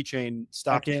my keychain,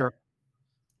 stop the charge.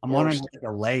 I'm wondering what the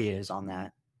delay is on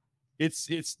that.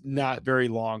 It's not very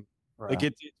long. Right. Like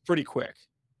it's pretty quick.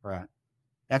 Right.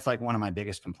 That's like one of my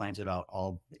biggest complaints about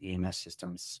all the EMS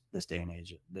systems this day and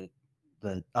age.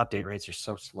 The update rates are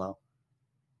so slow.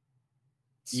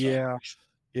 Yeah.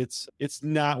 It's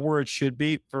not where it should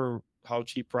be for how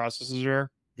cheap processors are.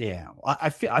 Yeah. I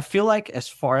feel like as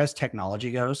far as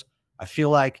technology goes, I feel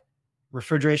like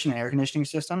refrigeration and air conditioning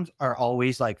systems are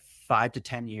always like 5 to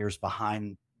 10 years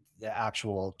behind the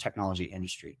actual technology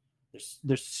industry.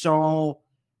 There's so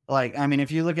like, I mean,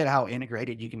 if you look at how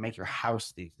integrated you can make your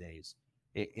house these days,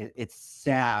 it's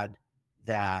sad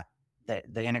that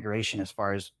the integration as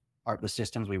far as the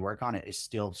systems we work on, it is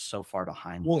still so far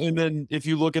behind. Well, and then if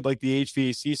you look at like the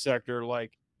HVAC sector,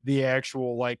 like the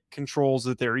actual like controls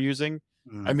that they're using,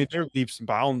 I mean, they're leaps and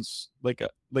bounds, like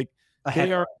Ahead,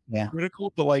 they are yeah.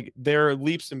 critical, but like they're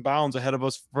leaps and bounds ahead of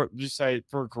us for just say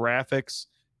for graphics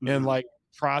and like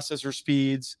processor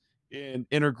speeds and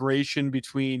integration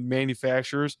between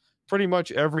manufacturers. Pretty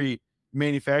much every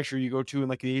manufacturer you go to in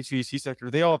like the HVAC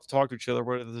sector, they all have to talk to each other,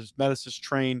 whether there's Metasys,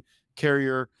 Train,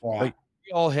 Carrier, like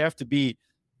we all have to be.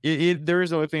 There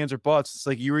is no ifs, ands, or buts. It's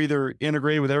like you're either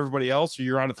integrated with everybody else or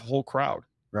you're out of the whole crowd.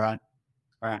 Right.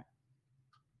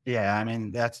 Yeah, I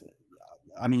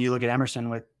mean, you look at Emerson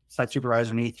with Site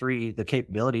Supervisor and E3, the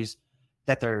capabilities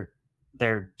that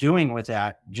they're doing with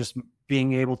that, just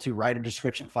being able to write a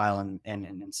description file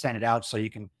and send it out so you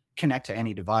can connect to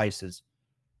any device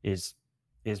is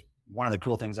one of the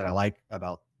cool things that I like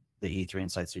about the E3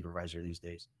 and Site Supervisor these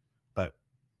days. But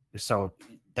so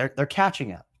they're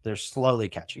catching up. They're slowly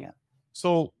catching up.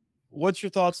 So what's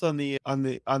your thoughts on the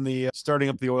starting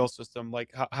up the oil system?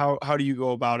 Like how do you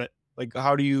go about it? Like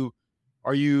are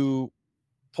you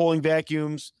pulling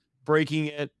vacuums, breaking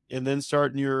it, and then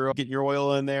getting your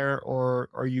oil in there, or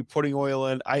are you putting oil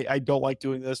in? I don't like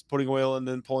doing this, putting oil in,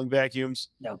 then pulling vacuums.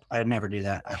 Nope, I'd never do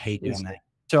that. I hate doing that.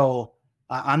 So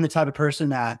I'm the type of person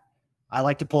that I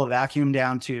like to pull a vacuum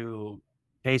down to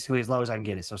basically as low as I can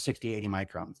get it. So 60, 80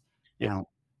 microns. You know,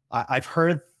 I've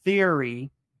heard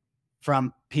theory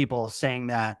from people saying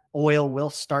that oil will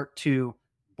start to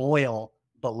boil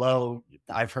below.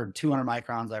 I've heard 200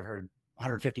 microns. I've heard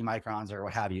 150 microns or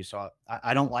what have you. So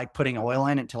I don't like putting oil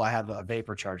in until I have a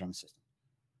vapor charge on the system.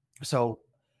 So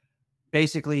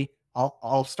basically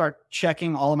I'll start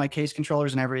checking all of my case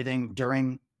controllers and everything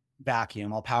during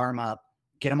vacuum. I'll power them up,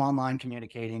 get them online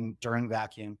communicating during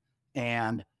vacuum,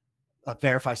 and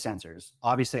verify sensors.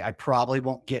 Obviously, I probably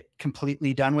won't get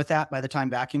completely done with that by the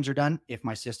time vacuums are done if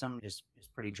my system is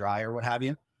pretty dry or what have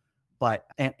you. But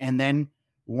and then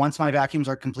once my vacuums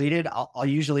are completed, I'll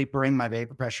usually bring my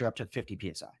vapor pressure up to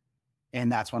 50 psi,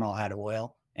 and that's when I'll add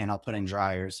oil and I'll put in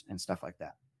dryers and stuff like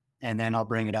that. And then I'll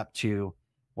bring it up to,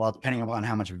 well, depending upon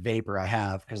how much vapor I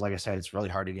have, because like I said, it's really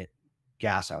hard to get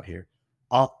gas out here.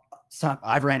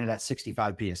 I've ran it at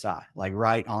 65 psi, like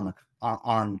right on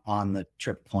the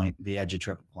trip point, the edge of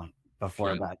triple point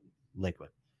before I got liquid.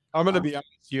 I'm gonna be honest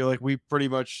with you, like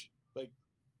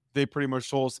they pretty much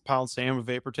sold us the pound sand with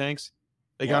vapor tanks.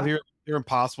 Out here, they're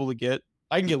impossible to get.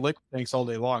 I can get liquid tanks all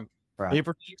day long. Right.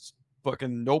 Vapor tanks,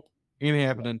 fucking nope, ain't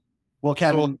happening. Well,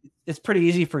 Kevin, it's pretty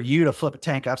easy for you to flip a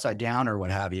tank upside down or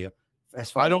what have you, as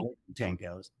far as the tank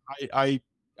goes. I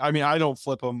mean, I don't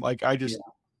flip them. Like I just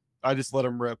let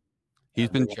them rip. He's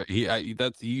been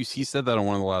he said that on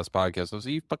one of the last podcasts. I was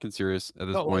like, are you fucking serious at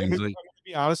this point? I'm gonna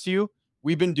be honest with you.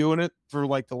 We've been doing it for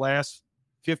like the last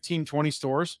 15, 20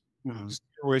 stores.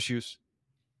 Zero issues.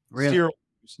 Really? Zero.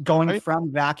 Going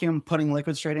from vacuum, putting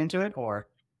liquid straight into it, or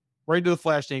right to the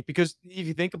flash tank? Because if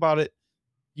you think about it,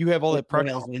 you have all that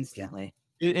pressure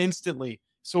instantly.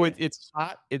 So it's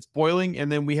hot, it's boiling,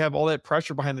 and then we have all that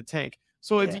pressure behind the tank.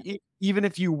 So even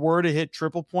if you were to hit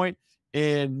triple point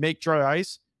and make dry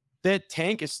ice, that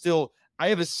tank is still, I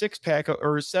have a 6-pack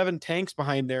or 7 tanks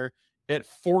behind there at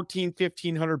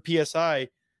 1500 psi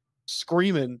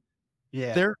screaming.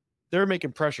 Yeah. They're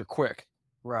making pressure quick.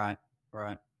 Right.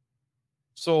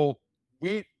 So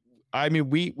we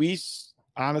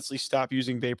honestly stopped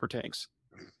using vapor tanks.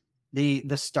 The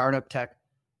startup tech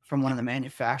from one of the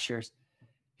manufacturers,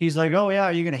 he's like, oh yeah,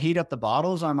 are you going to heat up the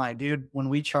bottles? I'm like, dude, when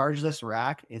we charge this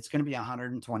rack, it's going to be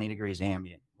 120 degrees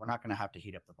ambient. We're not going to have to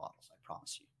heat up the bottles. I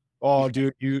promise you. Oh,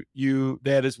 dude, you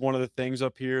that is one of the things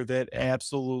up here that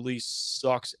absolutely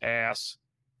sucks ass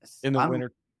in the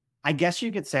winter. I guess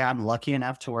you could say I'm lucky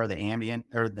enough to where the ambient,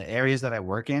 or the areas that I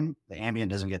work in, the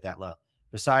ambient doesn't get that low.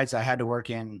 Besides, I had to work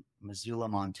in Missoula,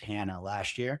 Montana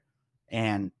last year,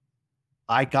 and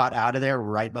I got out of there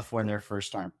right before their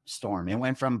first storm. It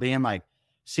went from being like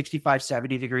 65,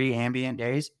 70 degree ambient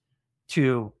days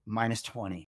to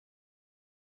 -20.